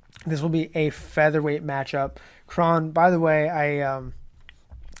 This will be a featherweight matchup. Kron, by the way, I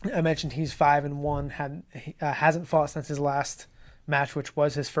mentioned he's 5-1. Hasn't fought since his last match, which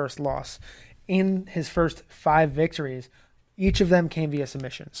was his first loss. In his first 5 victories, each of them came via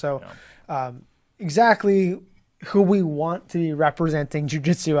submission. So, exactly who we want to be representing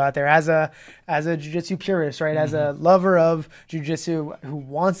jiu-jitsu out there as a jiu-jitsu purist, right? As a lover of jiu-jitsu who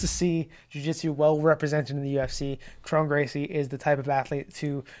wants to see jiu-jitsu well represented in the UFC. Kron Gracie is the type of athlete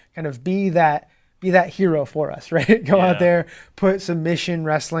to kind of be that hero for us, right? Go out there, put submission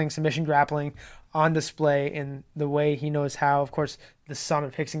wrestling, submission grappling on display in the way he knows how. Of course, the son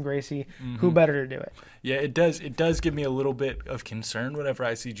of Rickson Gracie, who better to do it? Yeah, it does give me a little bit of concern whenever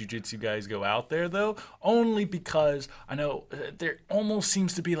I see jiu-jitsu guys go out there, though, only because I know there almost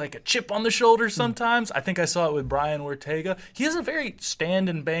seems to be like a chip on the shoulder sometimes. I think I saw it with Brian Ortega. He has a very stand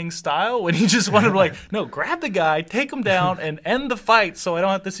and bang style when he just wanted to no, grab the guy, take him down, and end the fight so I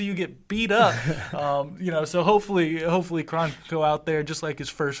don't have to see you get beat up. So hopefully Kron can go out there, just like his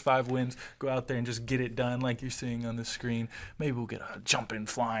first 5 wins, go out there and just get it done like you're seeing on the screen. Maybe we'll get a jumping,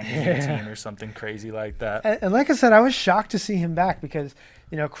 flying guillotine or something crazy like that. And like I said, I was shocked to see him back because,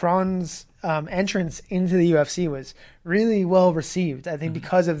 Kron's entrance into the UFC was really well received. I think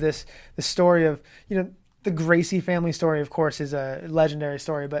because of the story of, the Gracie family story, of course, is a legendary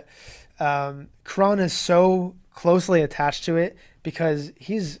story, but Kron is so closely attached to it because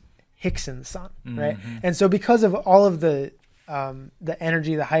he's Rickson's son, right? And so because of all of the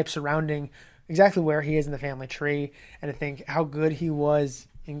energy, the hype surrounding exactly where he is in the family tree, and I think how good he was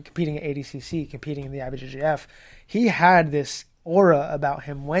in competing at ADCC, competing in the IBJJF, he had this aura about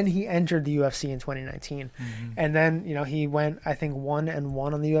him when he entered the UFC in 2019. And then, he went, I think,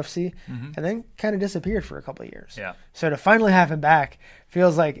 1-1 on the UFC, and then kind of disappeared for a couple of years. Yeah. So to finally have him back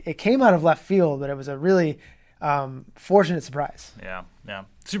feels like it came out of left field, but it was a really fortunate surprise. Yeah.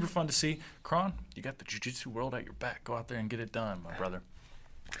 Super fun to see. Kron, you got the jiu-jitsu world at your back. Go out there and get it done, my brother.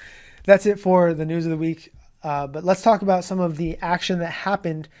 That's it for the news of the week. But let's talk about some of the action that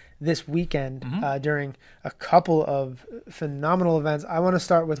happened this weekend during a couple of phenomenal events. I want to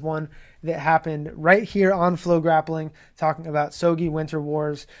start with one that happened right here on Flow Grappling, talking about Sogi Winter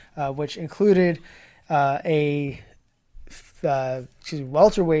Wars, which included a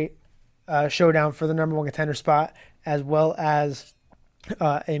welterweight showdown for the number 1 contender spot, as well as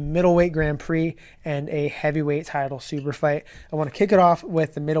a middleweight Grand Prix and a heavyweight title super fight. I want to kick it off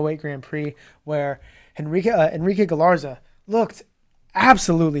with the middleweight Grand Prix, where Enrique Galarza looked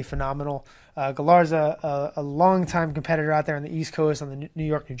absolutely phenomenal. Galarza, a longtime competitor out there on the East Coast on the New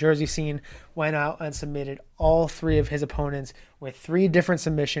York, New Jersey scene, went out and submitted all 3 of his opponents with 3 different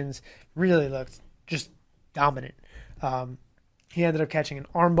submissions. Really looked just dominant. He ended up catching an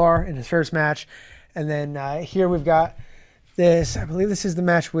armbar in his first match. And then here we've got this, I believe this is the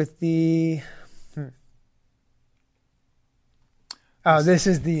match with the... this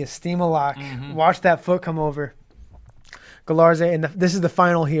is the Estima lock. Watch that foot come over. Galarza, and this is the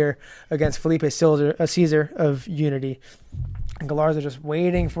final here against Felipe Caesar of Unity. And Galarza just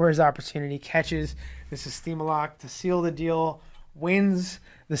waiting for his opportunity, catches this Estima lock to seal the deal, wins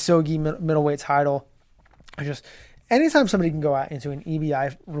the Sogi middleweight title. Just anytime somebody can go out into an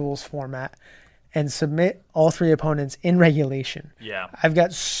EBI rules format and submit all 3 opponents in regulation, I've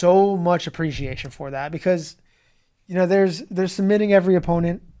got so much appreciation for that because, there's submitting every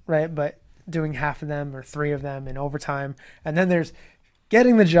opponent, right? But doing half of them or 3 of them in overtime. And then there's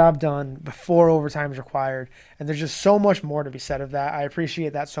getting the job done before overtime is required. And there's just so much more to be said of that. I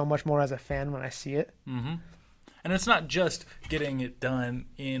appreciate that so much more as a fan when I see it. And it's not just getting it done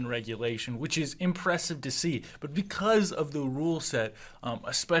in regulation, which is impressive to see, but because of the rule set,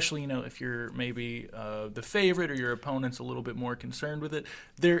 especially, if you're maybe the favorite or your opponent's a little bit more concerned with it,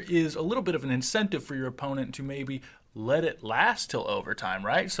 there is a little bit of an incentive for your opponent to maybe let it last till overtime,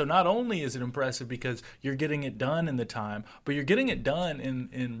 right? So not only is it impressive because you're getting it done in the time, but you're getting it done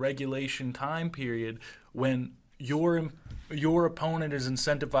in regulation time period when your opponent is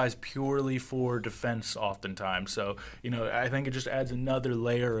incentivized purely for defense oftentimes. So, I think it just adds another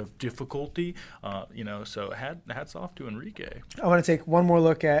layer of difficulty. So hats off to Enrique. I want to take one more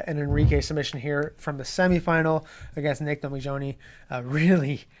look at an Enrique submission here from the semifinal against Nick Damigioni.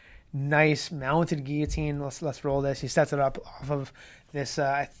 Really nice mounted guillotine. Let's roll this. He sets it up off of this.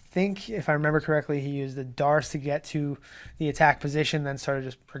 I think, if I remember correctly, he used the Dars to get to the attack position, then started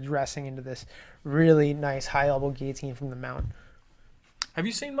just progressing into this really nice high elbow guillotine from the mount. Have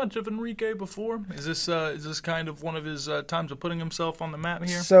you seen much of Enrique before? Is this kind of one of his times of putting himself on the map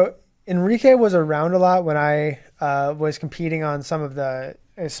here? So Enrique was around a lot when I was competing on some of the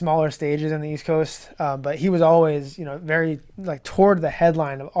smaller stages in the East Coast, but he was always, very toward the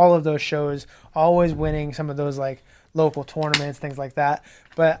headline of all of those shows, always winning some of those local tournaments, things like that.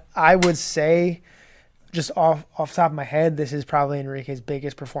 But I would say, just off the top of my head, this is probably Enrique's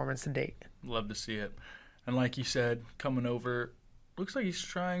biggest performance to date. Love to see it. And like you said, coming over, looks like he's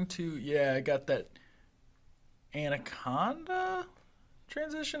trying to, got that anaconda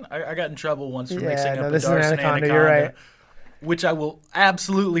transition. I got in trouble once for mixing up a Dars and anaconda. You're right. Which I will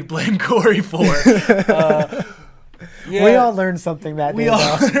absolutely blame Corey for. We all learned something that day.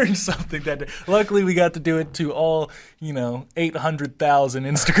 Luckily, we got to do it to all, 800,000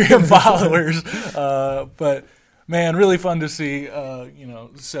 Instagram followers. But, man, really fun to see,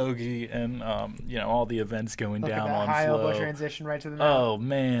 Sogi and, all the events going down on high flow. Elbow transition right to the mount. Oh,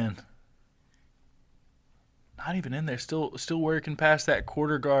 man. Not even in there. Still working past that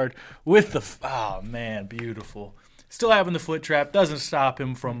quarter guard with the oh, man, beautiful. Still having the foot trap. Doesn't stop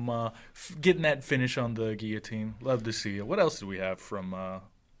him from getting that finish on the guillotine. Love to see it. What else do we have from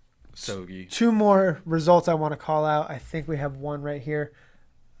Sogi? Two more results I want to call out. I think we have one right here.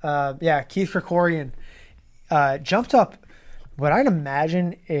 Keith Krikorian jumped up what I'd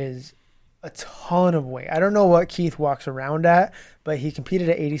imagine is a ton of weight. I don't know what Keith walks around at, but he competed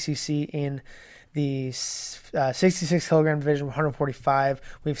at ADCC in the 66 kilogram division, 145.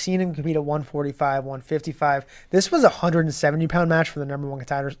 We've seen him compete at 145, 155. This was a 170 pound match for the number one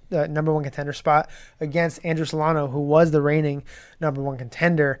contender spot against Andrew Solano, who was the reigning number one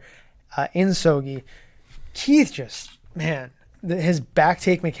contender in Sogi. Keith his back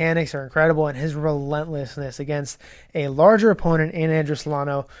take mechanics are incredible, and his relentlessness against a larger opponent in Andrew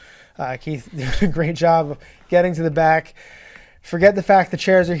Solano. Keith did a great job of getting to the back. Forget the fact the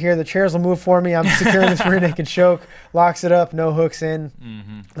chairs are here. The chairs will move for me. I'm securing this rear naked choke. Locks it up. No hooks in.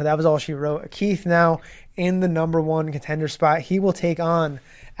 Mm-hmm. But that was all she wrote. Keith now in the number one contender spot. He will take on,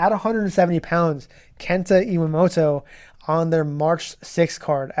 at 170 pounds, Kenta Iwamoto on their March 6th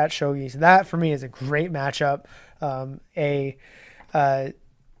card at Shogi. So that, for me, is a great matchup.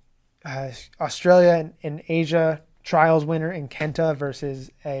 Australia and Asia trials winner in Kenta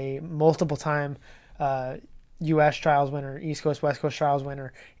versus a multiple-time U.S. trials winner, East Coast, West Coast trials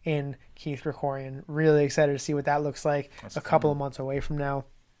winner in Keith Krikorian. Really excited to see what that looks like. That's a couple of months away from now.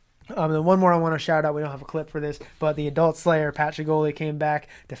 And one more I want to shout out. We don't have a clip for this, but the adult slayer, Pat Chigoli, came back,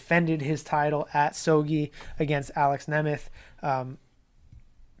 defended his title at Sogi against Alex Nemeth.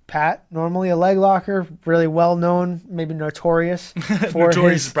 Pat, normally a leg locker, really well known, maybe notorious for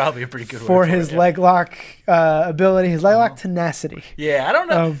notorious is probably a pretty good for his leg lock ability, his leg lock tenacity. Yeah, I don't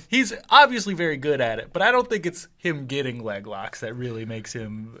know. He's obviously very good at it, but I don't think it's him getting leg locks that really makes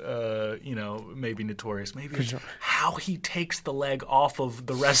him, maybe notorious. Maybe it's how he takes the leg off of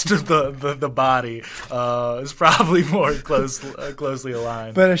the rest of the body is probably more closely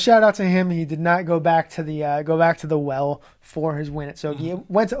aligned. But a shout out to him. He did not go back to the well for his win at Sogi. He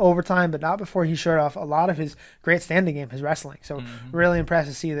went to overtime, but not before he showed off a lot of his great standing game, his wrestling. So really impressed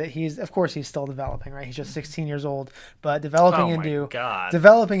to see that he's still developing, right? He's just 16 years old, but developing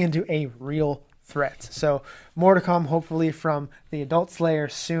into a real threat. So more to come, hopefully, from the adult slayer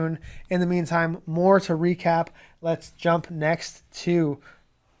soon. In the meantime, more to recap. Let's jump next to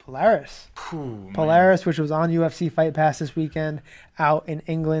Polaris. Polaris, which was on UFC Fight Pass this weekend out in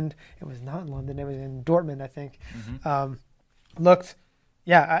England. It was not in London. It was in Dortmund, I think. Let's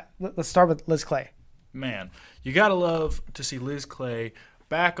start with Liz Clay. Man, you got to love to see Liz Clay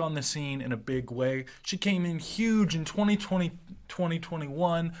back on the scene in a big way. She came in huge in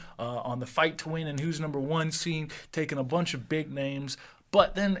 2021 on the Fight to Win and Who's Number One scene, taking a bunch of big names.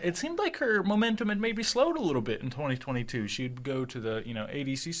 But then it seemed like her momentum had maybe slowed a little bit in 2022. She'd go to the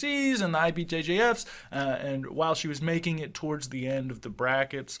ADCCs and the IBJJFs, and while she was making it towards the end of the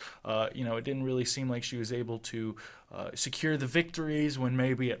brackets, it didn't really seem like she was able to secure the victories when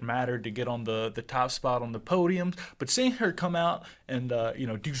maybe it mattered to get on the top spot on the podiums. But seeing her come out and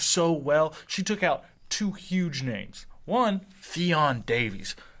do so well, she took out two huge names. One, Theon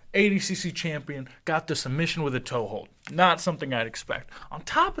Davies. ADCC champion, got the submission with a toe hold. Not something I'd expect. On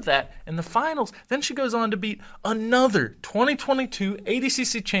top of that, in the finals, then she goes on to beat another 2022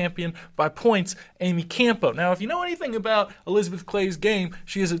 ADCC champion by points, Amy Campo. Now, if you know anything about Elizabeth Clay's game,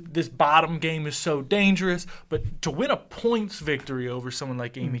 this bottom game is so dangerous, but to win a points victory over someone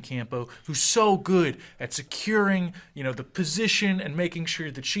like Amy Campo, who's so good at securing, the position and making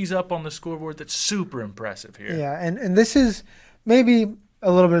sure that she's up on the scoreboard, that's super impressive here. Yeah, and this is maybe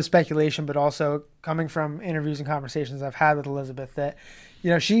a little bit of speculation, but also coming from interviews and conversations I've had with Elizabeth, that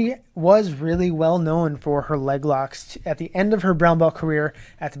she was really well known for her leg locks at the end of her brown belt career.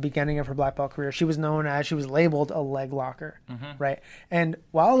 At the beginning of her black belt career, she was labeled a leg locker, right? And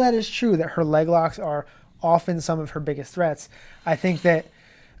while that is true that her leg locks are often some of her biggest threats, I think that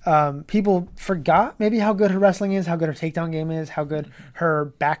people forgot maybe how good her wrestling is, how good her takedown game is, how good her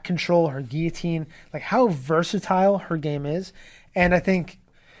back control, her guillotine, like how versatile her game is. And I think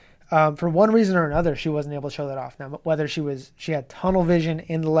for one reason or another, she wasn't able to show that off. Now, whether she had tunnel vision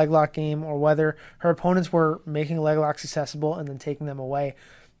in the leg lock game, or whether her opponents were making leg locks accessible and then taking them away,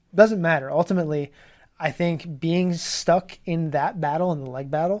 doesn't matter. Ultimately, I think being stuck in that battle, in the leg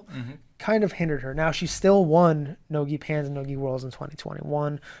battle, kind of hindered her. Now, she still won Nogi Pans and Nogi Worlds in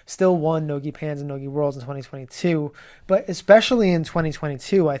 2021, still won Nogi Pans and Nogi Worlds in 2022, but especially in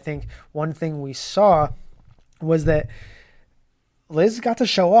 2022, I think one thing we saw was that Liz got to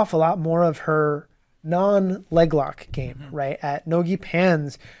show off a lot more of her non-leg lock game, right? At Nogi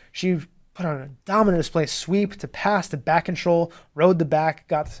Pans, she put on a dominant display, sweep to pass to back control, rode the back,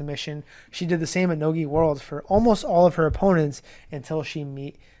 got the submission. She did the same at Nogi Worlds for almost all of her opponents until she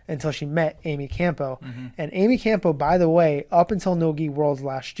met Amy Campo. And Amy Campo, by the way, up until Nogi Worlds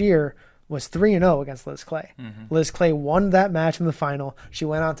last year, was 3-0 against Liz Clay. Liz Clay won that match in the final. She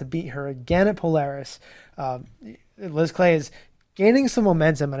went on to beat her again at Polaris. Liz Clay is gaining some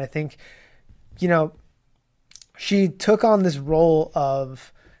momentum, and I think, she took on this role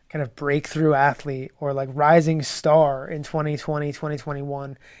of kind of breakthrough athlete or like rising star in 2020,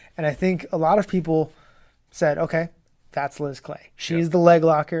 2021. And I think a lot of people said, okay, that's Liz Clay. She's the leg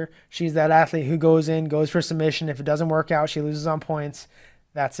locker. She's that athlete who goes for submission. If it doesn't work out, she loses on points.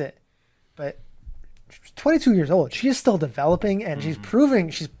 That's it. But she's 22 years old. She is still developing, and she's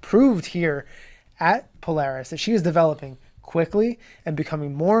proved here at Polaris that she is developing quickly and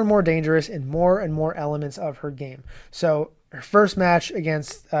becoming more and more dangerous in more and more elements of her game. So her first match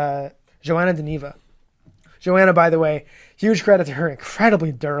against Joanna Deneva. Joanna, by the way, huge credit to her,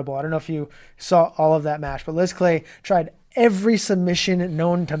 incredibly durable. I don't know if you saw all of that match, but Liz Clay tried every submission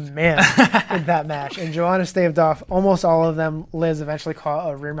known to man in that match, and Joanna staved off almost all of them. Liz eventually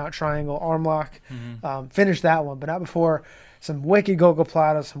caught a rear mount triangle arm lock, finished that one, but not before some wicked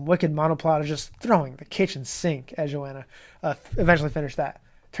gogoplata, some wicked monoplata, just throwing the kitchen sink at Joanna. Eventually finished that.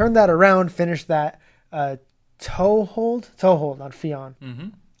 Turned that around, finished that toe hold on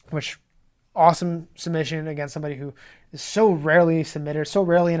Fionn, which awesome submission against somebody who is so rarely submitted, so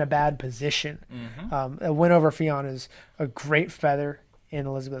rarely in a bad position. A win over Fionn is a great feather in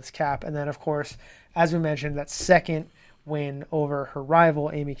Elizabeth's cap. And then, of course, as we mentioned, that second win over her rival,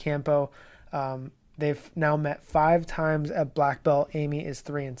 Amy Campo. They've now met 5 times at black belt. Amy is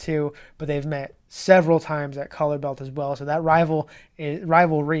 3-2, but they've met several times at color belt as well. So that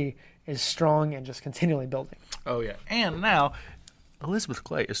rivalry is strong and just continually building. Oh, yeah. And now Elizabeth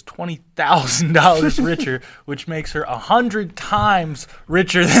Clay is $20,000 richer, which makes her 100 times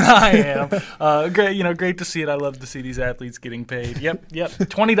richer than I am. Great to see it. I love to see these athletes getting paid. Yep.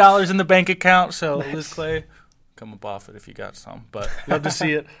 $20 in the bank account. So nice. Liz Clay, come up off it if you got some. But love to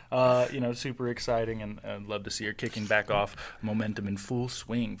see it. Super exciting, and love to see her kicking back off momentum in full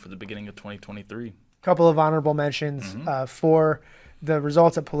swing for the beginning of 2023. Couple of honorable mentions for the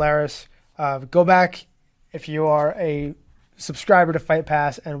results at Polaris. Go back if you are a subscriber to Fight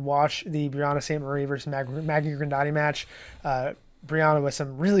Pass and watch the Brianna St. Marie versus Maggie Grandati match. Brianna with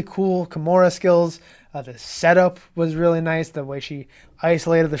some really cool Kimura skills. The setup was really nice, the way she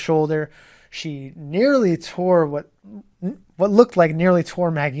isolated the shoulder. She nearly tore what looked like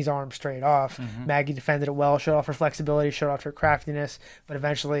Maggie's arm straight off. Maggie defended it well, showed off her flexibility, showed off her craftiness, but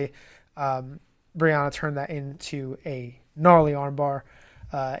eventually Brianna turned that into a gnarly armbar.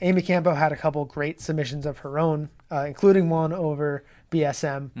 Amy Campo had a couple great submissions of her own, including one over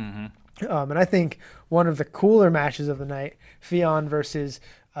BSM. And I think one of the cooler matches of the night, Fionn versus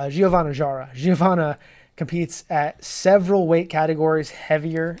Giovanna Jara. Giovanna competes at several weight categories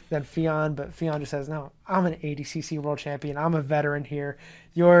heavier than Fionn, but Fionn just says, no, I'm an ADCC world champion. I'm a veteran here.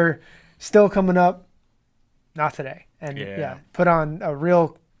 You're still coming up. Not today. And put on a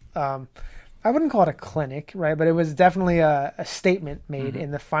real I wouldn't call it a clinic, right? But it was definitely a statement made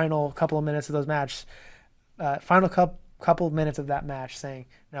in the final couple of minutes of those matches. Couple of minutes of that match saying,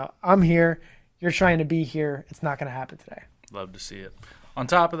 no, I'm here. You're trying to be here. It's not going to happen today. Love to see it. On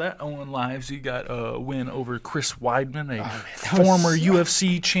top of that, Owen Livesey got a win over Chris Weidman, a former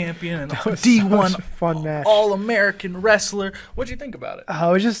UFC champion and D1 fun match. All-American wrestler. What'd you think about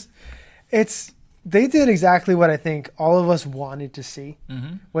it? They did exactly what I think all of us wanted to see,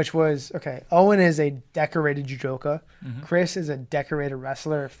 which was, okay, Owen is a decorated judoka. Chris is a decorated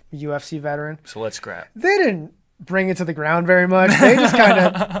wrestler, UFC veteran. So let's scrap. They didn't bring it to the ground very much. They just kind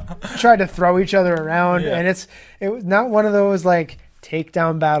of tried to throw each other around, and it was not one of those like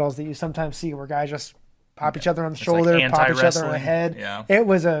takedown battles that you sometimes see where guys just pop each other on the shoulder, like pop each other on the head. Yeah.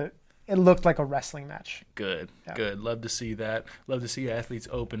 It looked like a wrestling match. Good. Love to see that. Love to see athletes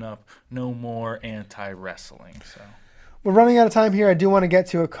open up. No more anti-wrestling. So we're running out of time here. I do want to get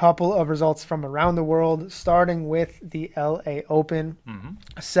to a couple of results from around the world, starting with the LA Open.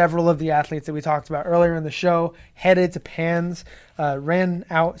 Several of the athletes that we talked about earlier in the show headed to PANS, ran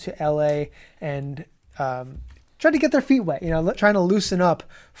out to LA and tried to get their feet wet, trying to loosen up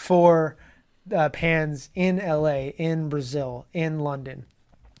for PANS in LA, in Brazil, in London.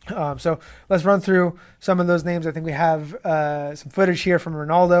 So let's run through some of those names. I think we have some footage here from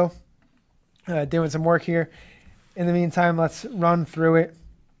Ronaldo doing some work here. In the meantime, let's run through it.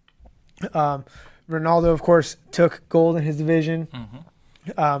 Ronaldo, of course, took gold in his division.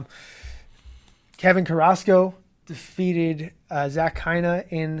 Kevin Carrasco defeated Zach Kaina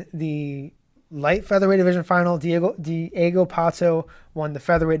in the light featherweight division final. Diego Pato won the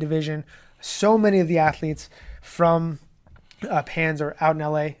featherweight division. So many of the athletes from PANS are out in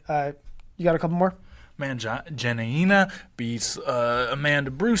LA. You got a couple more? Man, Janaína beats Amanda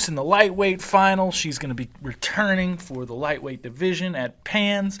Bruce in the lightweight final. She's going to be returning for the lightweight division at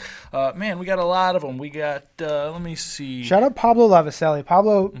PANS. Man, we got a lot of them. We got, let me see. Shout out Pablo Lavicelli.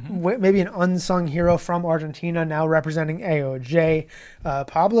 Pablo, maybe an unsung hero from Argentina, now representing AOJ.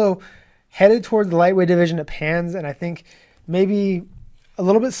 Pablo headed toward the lightweight division at PANS, and I think maybe a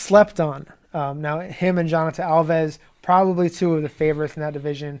little bit slept on. Now, him and Jonathan Alves, probably two of the favorites in that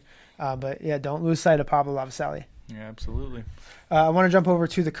division. But yeah, don't lose sight of Pablo Lavicelli. Yeah, absolutely. I want to jump over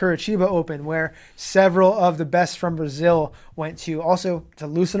to the Curitiba Open, where several of the best from Brazil went to also to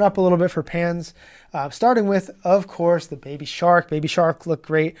loosen up a little bit for PANS. Starting with, of course, the Baby Shark. Baby Shark looked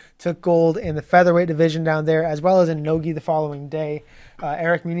great, took gold in the featherweight division down there, as well as in Nogi the following day.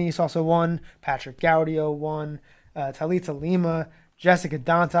 Eric Muniz also won. Patrick Gaudio won. Talita Lima, Jessica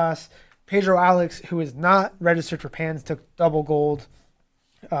Dantas, Pedro Alex, who is not registered for PANS, took double gold.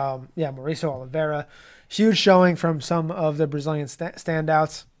 Mauricio Oliveira. Huge showing from some of the Brazilian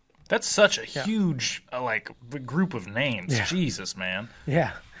standouts. That's such a huge group of names. Yeah. Jesus, man.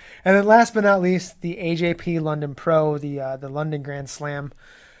 Yeah. And then last but not least, the AJP London Pro, the London Grand Slam.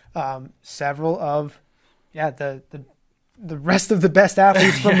 Several of the rest of the best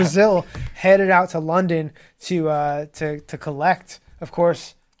athletes from Brazil headed out to London to collect, of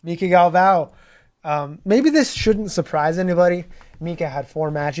course, Mika Galvão. Maybe this shouldn't surprise anybody. Mika had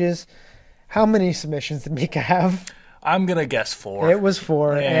 4 matches. How many submissions did Mika have? I'm going to guess 4. It was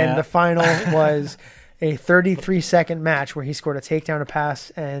 4, and the final was a 33-second match where he scored a takedown, a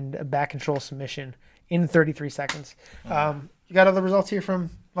pass, and a back control submission in 33 seconds. You got other results here from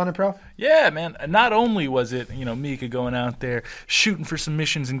London Pro? Yeah, man. Not only was it, Mika going out there shooting for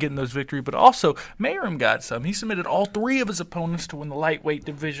submissions and getting those victories, but also Mayram got some. He submitted all 3 of his opponents to win the lightweight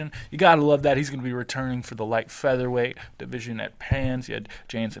division. You got to love that. He's going to be returning for the light featherweight division at PANS. You had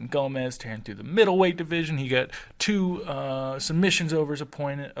Jansen Gomez tearing through the middleweight division. He got 2 submissions over his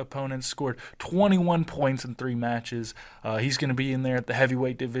opponents, scored 21 points in 3 matches. He's going to be in there at the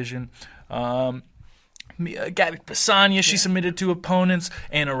heavyweight division. Gabby Pisania, she submitted 2 opponents.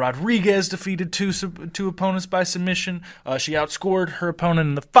 Anna Rodriguez defeated 2 opponents by submission. She outscored her opponent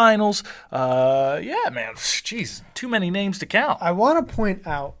in the finals. Yeah, man. Jeez, too many names to count. I want to point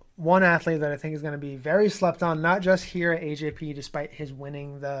out one athlete that I think is going to be very slept on, not just here at AJP, despite his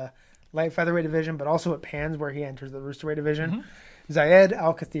winning the light featherweight division, but also at PANS, where he enters the roosterweight division. Zayed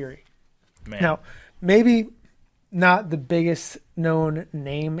Al-Kathiri. Now, maybe not the biggest known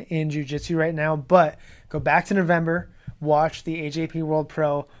name in jiu-jitsu right now, but go back to November, watch the AJP World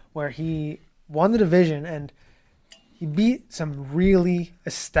Pro, where he won the division, and he beat some really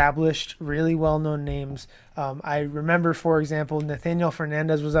established, really well-known names. I remember, for example, Nathaniel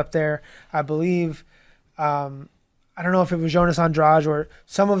Fernandez was up there. I believe, I don't know if it was Jonas Andrade or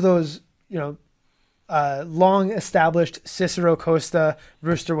some of those, long-established Cicero Costa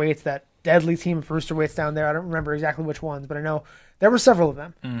roosterweights, that deadly team of roosterweights down there. I don't remember exactly which ones, but I know there were several of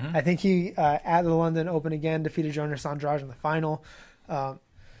them. Mm-hmm. I think he, at the London Open again, defeated Jonas Andrade in the final.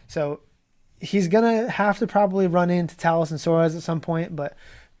 So he's going to have to probably run into Talos and Suarez at some point, but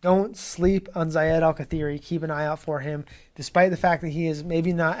don't sleep on Zayed Al-Kathiri. Keep an eye out for him. Despite the fact that he is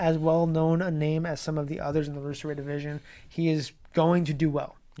maybe not as well known a name as some of the others in the Roosterweight division, he is going to do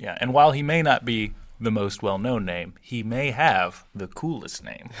well. Yeah, and while he may not be the most well-known name, he may have the coolest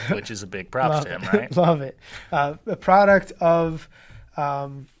name, which is a big props to him, right? Love it. A product of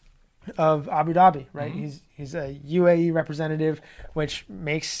Abu Dhabi, right? Mm-hmm. He's a UAE representative, which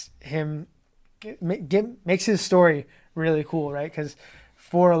makes his story really cool, right? Because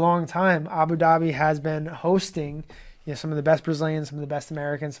for a long time, Abu Dhabi has been hosting some of the best Brazilians, some of the best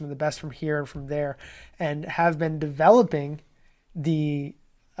Americans, some of the best from here and from there, and have been developing the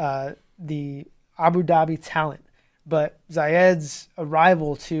Abu Dhabi talent. But Zayed's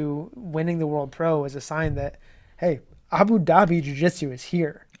arrival to winning the World Pro is a sign that, hey, Abu Dhabi Jiu-Jitsu is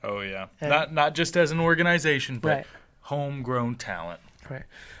here. Oh, yeah. And, not just as an organization, but right. Homegrown talent. Right.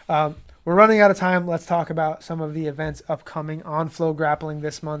 We're running out of time. Let's talk about some of the events upcoming on Flow Grappling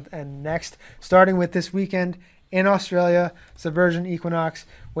this month and next, starting with this weekend in Australia, Subversion Equinox,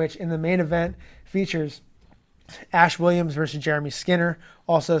 which in the main event features Ash Williams versus Jeremy Skinner.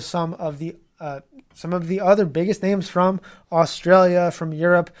 Also, some of the other biggest names from Australia, from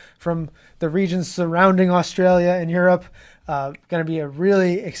Europe, from the regions surrounding Australia and Europe. Going to be a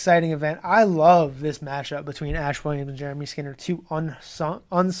really exciting event. I love this matchup between Ash Williams and Jeremy Skinner, two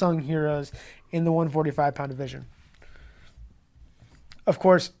unsung heroes in the 145-pound division. Of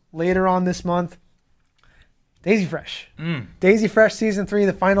course, later on this month, Daisy Fresh. Daisy Fresh Season 3,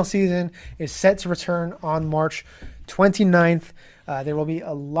 the final season, is set to return on March 29th. There will be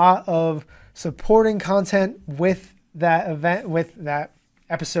a lot of supporting content with that event, with that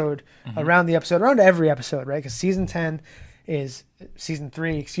episode, around every episode, right? Because Season 3 is a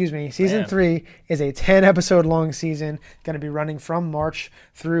 10-episode long season, going to be running from March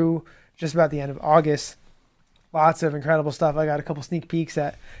through just about the end of August. Lots of incredible stuff. I got a couple sneak peeks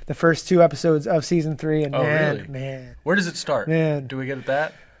at the first 2 episodes of Season 3, and man, where does it start? Man, do we get at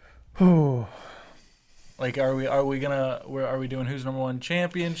that? Ooh. Like, are we doing who's number one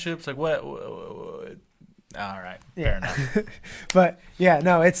championships? Like, what? All right, fair enough. But yeah,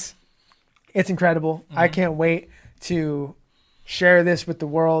 no, it's incredible. I can't wait to share this with the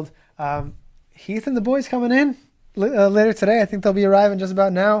world. Heath and the boys coming in later today. I think they'll be arriving just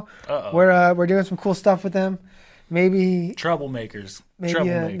about now. We're doing some cool stuff with them. Maybe troublemakers.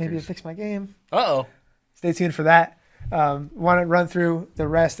 Maybe fix my game. Stay tuned for that. Want to run through the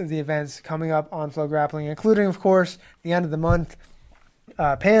rest of the events coming up on Flow Grappling, including, of course, the end of the month.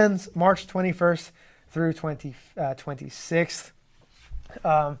 PANS, March 21st through 26th.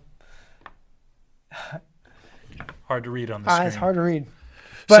 Hard to read on the screen. It's hard to read.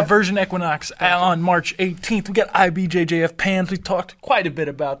 Subversion Equinox on March 18th. We got IBJJF PANS. We talked quite a bit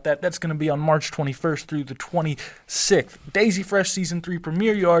about that. That's going to be on March 21st through the 26th. Daisy Fresh Season 3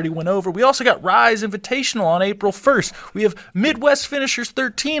 premiere, you already went over. We also got Rise Invitational on April 1st. We have Midwest Finishers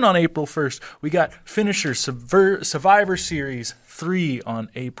 13 on April 1st. We got Finishers Survivor Series 3 on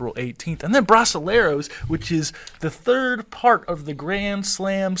April 18th. And then Brasileiros, which is the third part of the Grand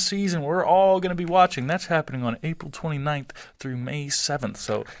Slam season we're all going to be watching. That's happening on April 29th through May 7th.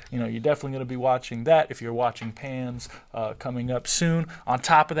 So, you're definitely going to be watching that if you're watching PANS coming up soon. On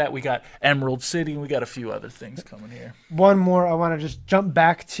top of that, we got Emerald City, and we got a few other things coming here. One more, I want to just jump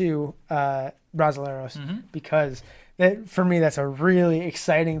back to Brasileiros because for me, that's a really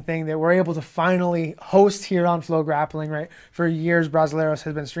exciting thing that we're able to finally host here on Flow Grappling, right? For years, Brasileiros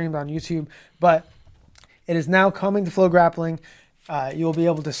has been streamed on YouTube, but it is now coming to Flow Grappling. You'll be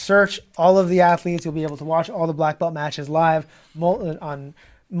able to search all of the athletes. You'll be able to watch all the black belt matches live on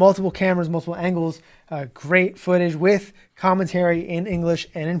multiple cameras, multiple angles, great footage with commentary in English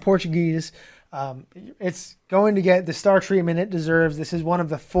and in Portuguese. It's going to get the star treatment it deserves. This is one of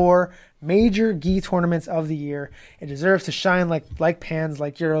the 4 major gi tournaments of the year. It deserves to shine like PANS,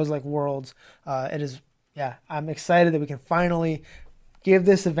 like Euros, like Worlds. I'm excited that we can finally give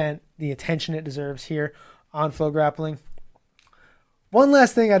this event the attention it deserves here on Flow Grappling. One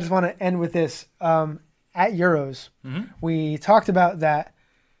last thing I just want to end with this. At Euros, we talked about that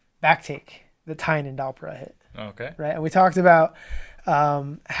back take that Tyne and Dalpera hit. Okay. Right? And we talked about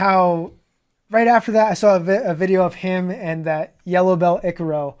how right after that I saw a video of him and that yellow belt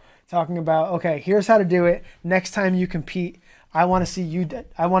Icaro talking about, okay, here's how to do it. Next time you compete, I want to see you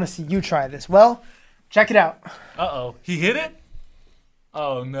try this. Well, check it out. He hit it?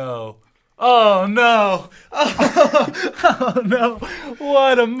 Oh no. Oh no! Oh no!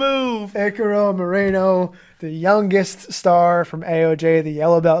 What a move! Icaro Moreno the youngest star from AOJ, the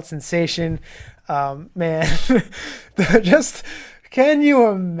yellow belt sensation. Man, can you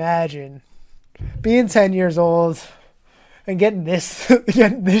imagine being 10 years old and getting this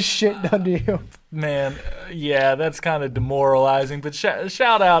shit done to you? Man, yeah, that's kind of demoralizing. But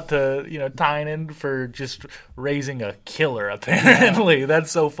shout out to Tynan for just raising a killer. Apparently,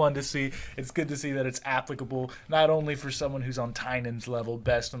 that's so fun to see. It's good to see that it's applicable not only for someone who's on Tynan's level,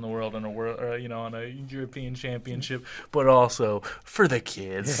 best in the world on a European championship, but also for the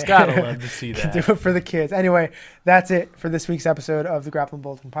kids. Gotta love to see that. Do it for the kids. Anyway, that's it for this week's episode of the Grappling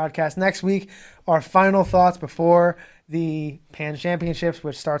Bulletin podcast. Next week, our final thoughts before the Pan Championships,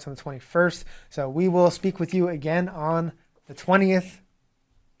 which starts on the 21st. So we will speak with you again on the 20th.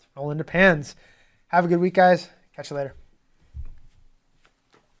 Roll into Pans. Have a good week, guys. Catch you later.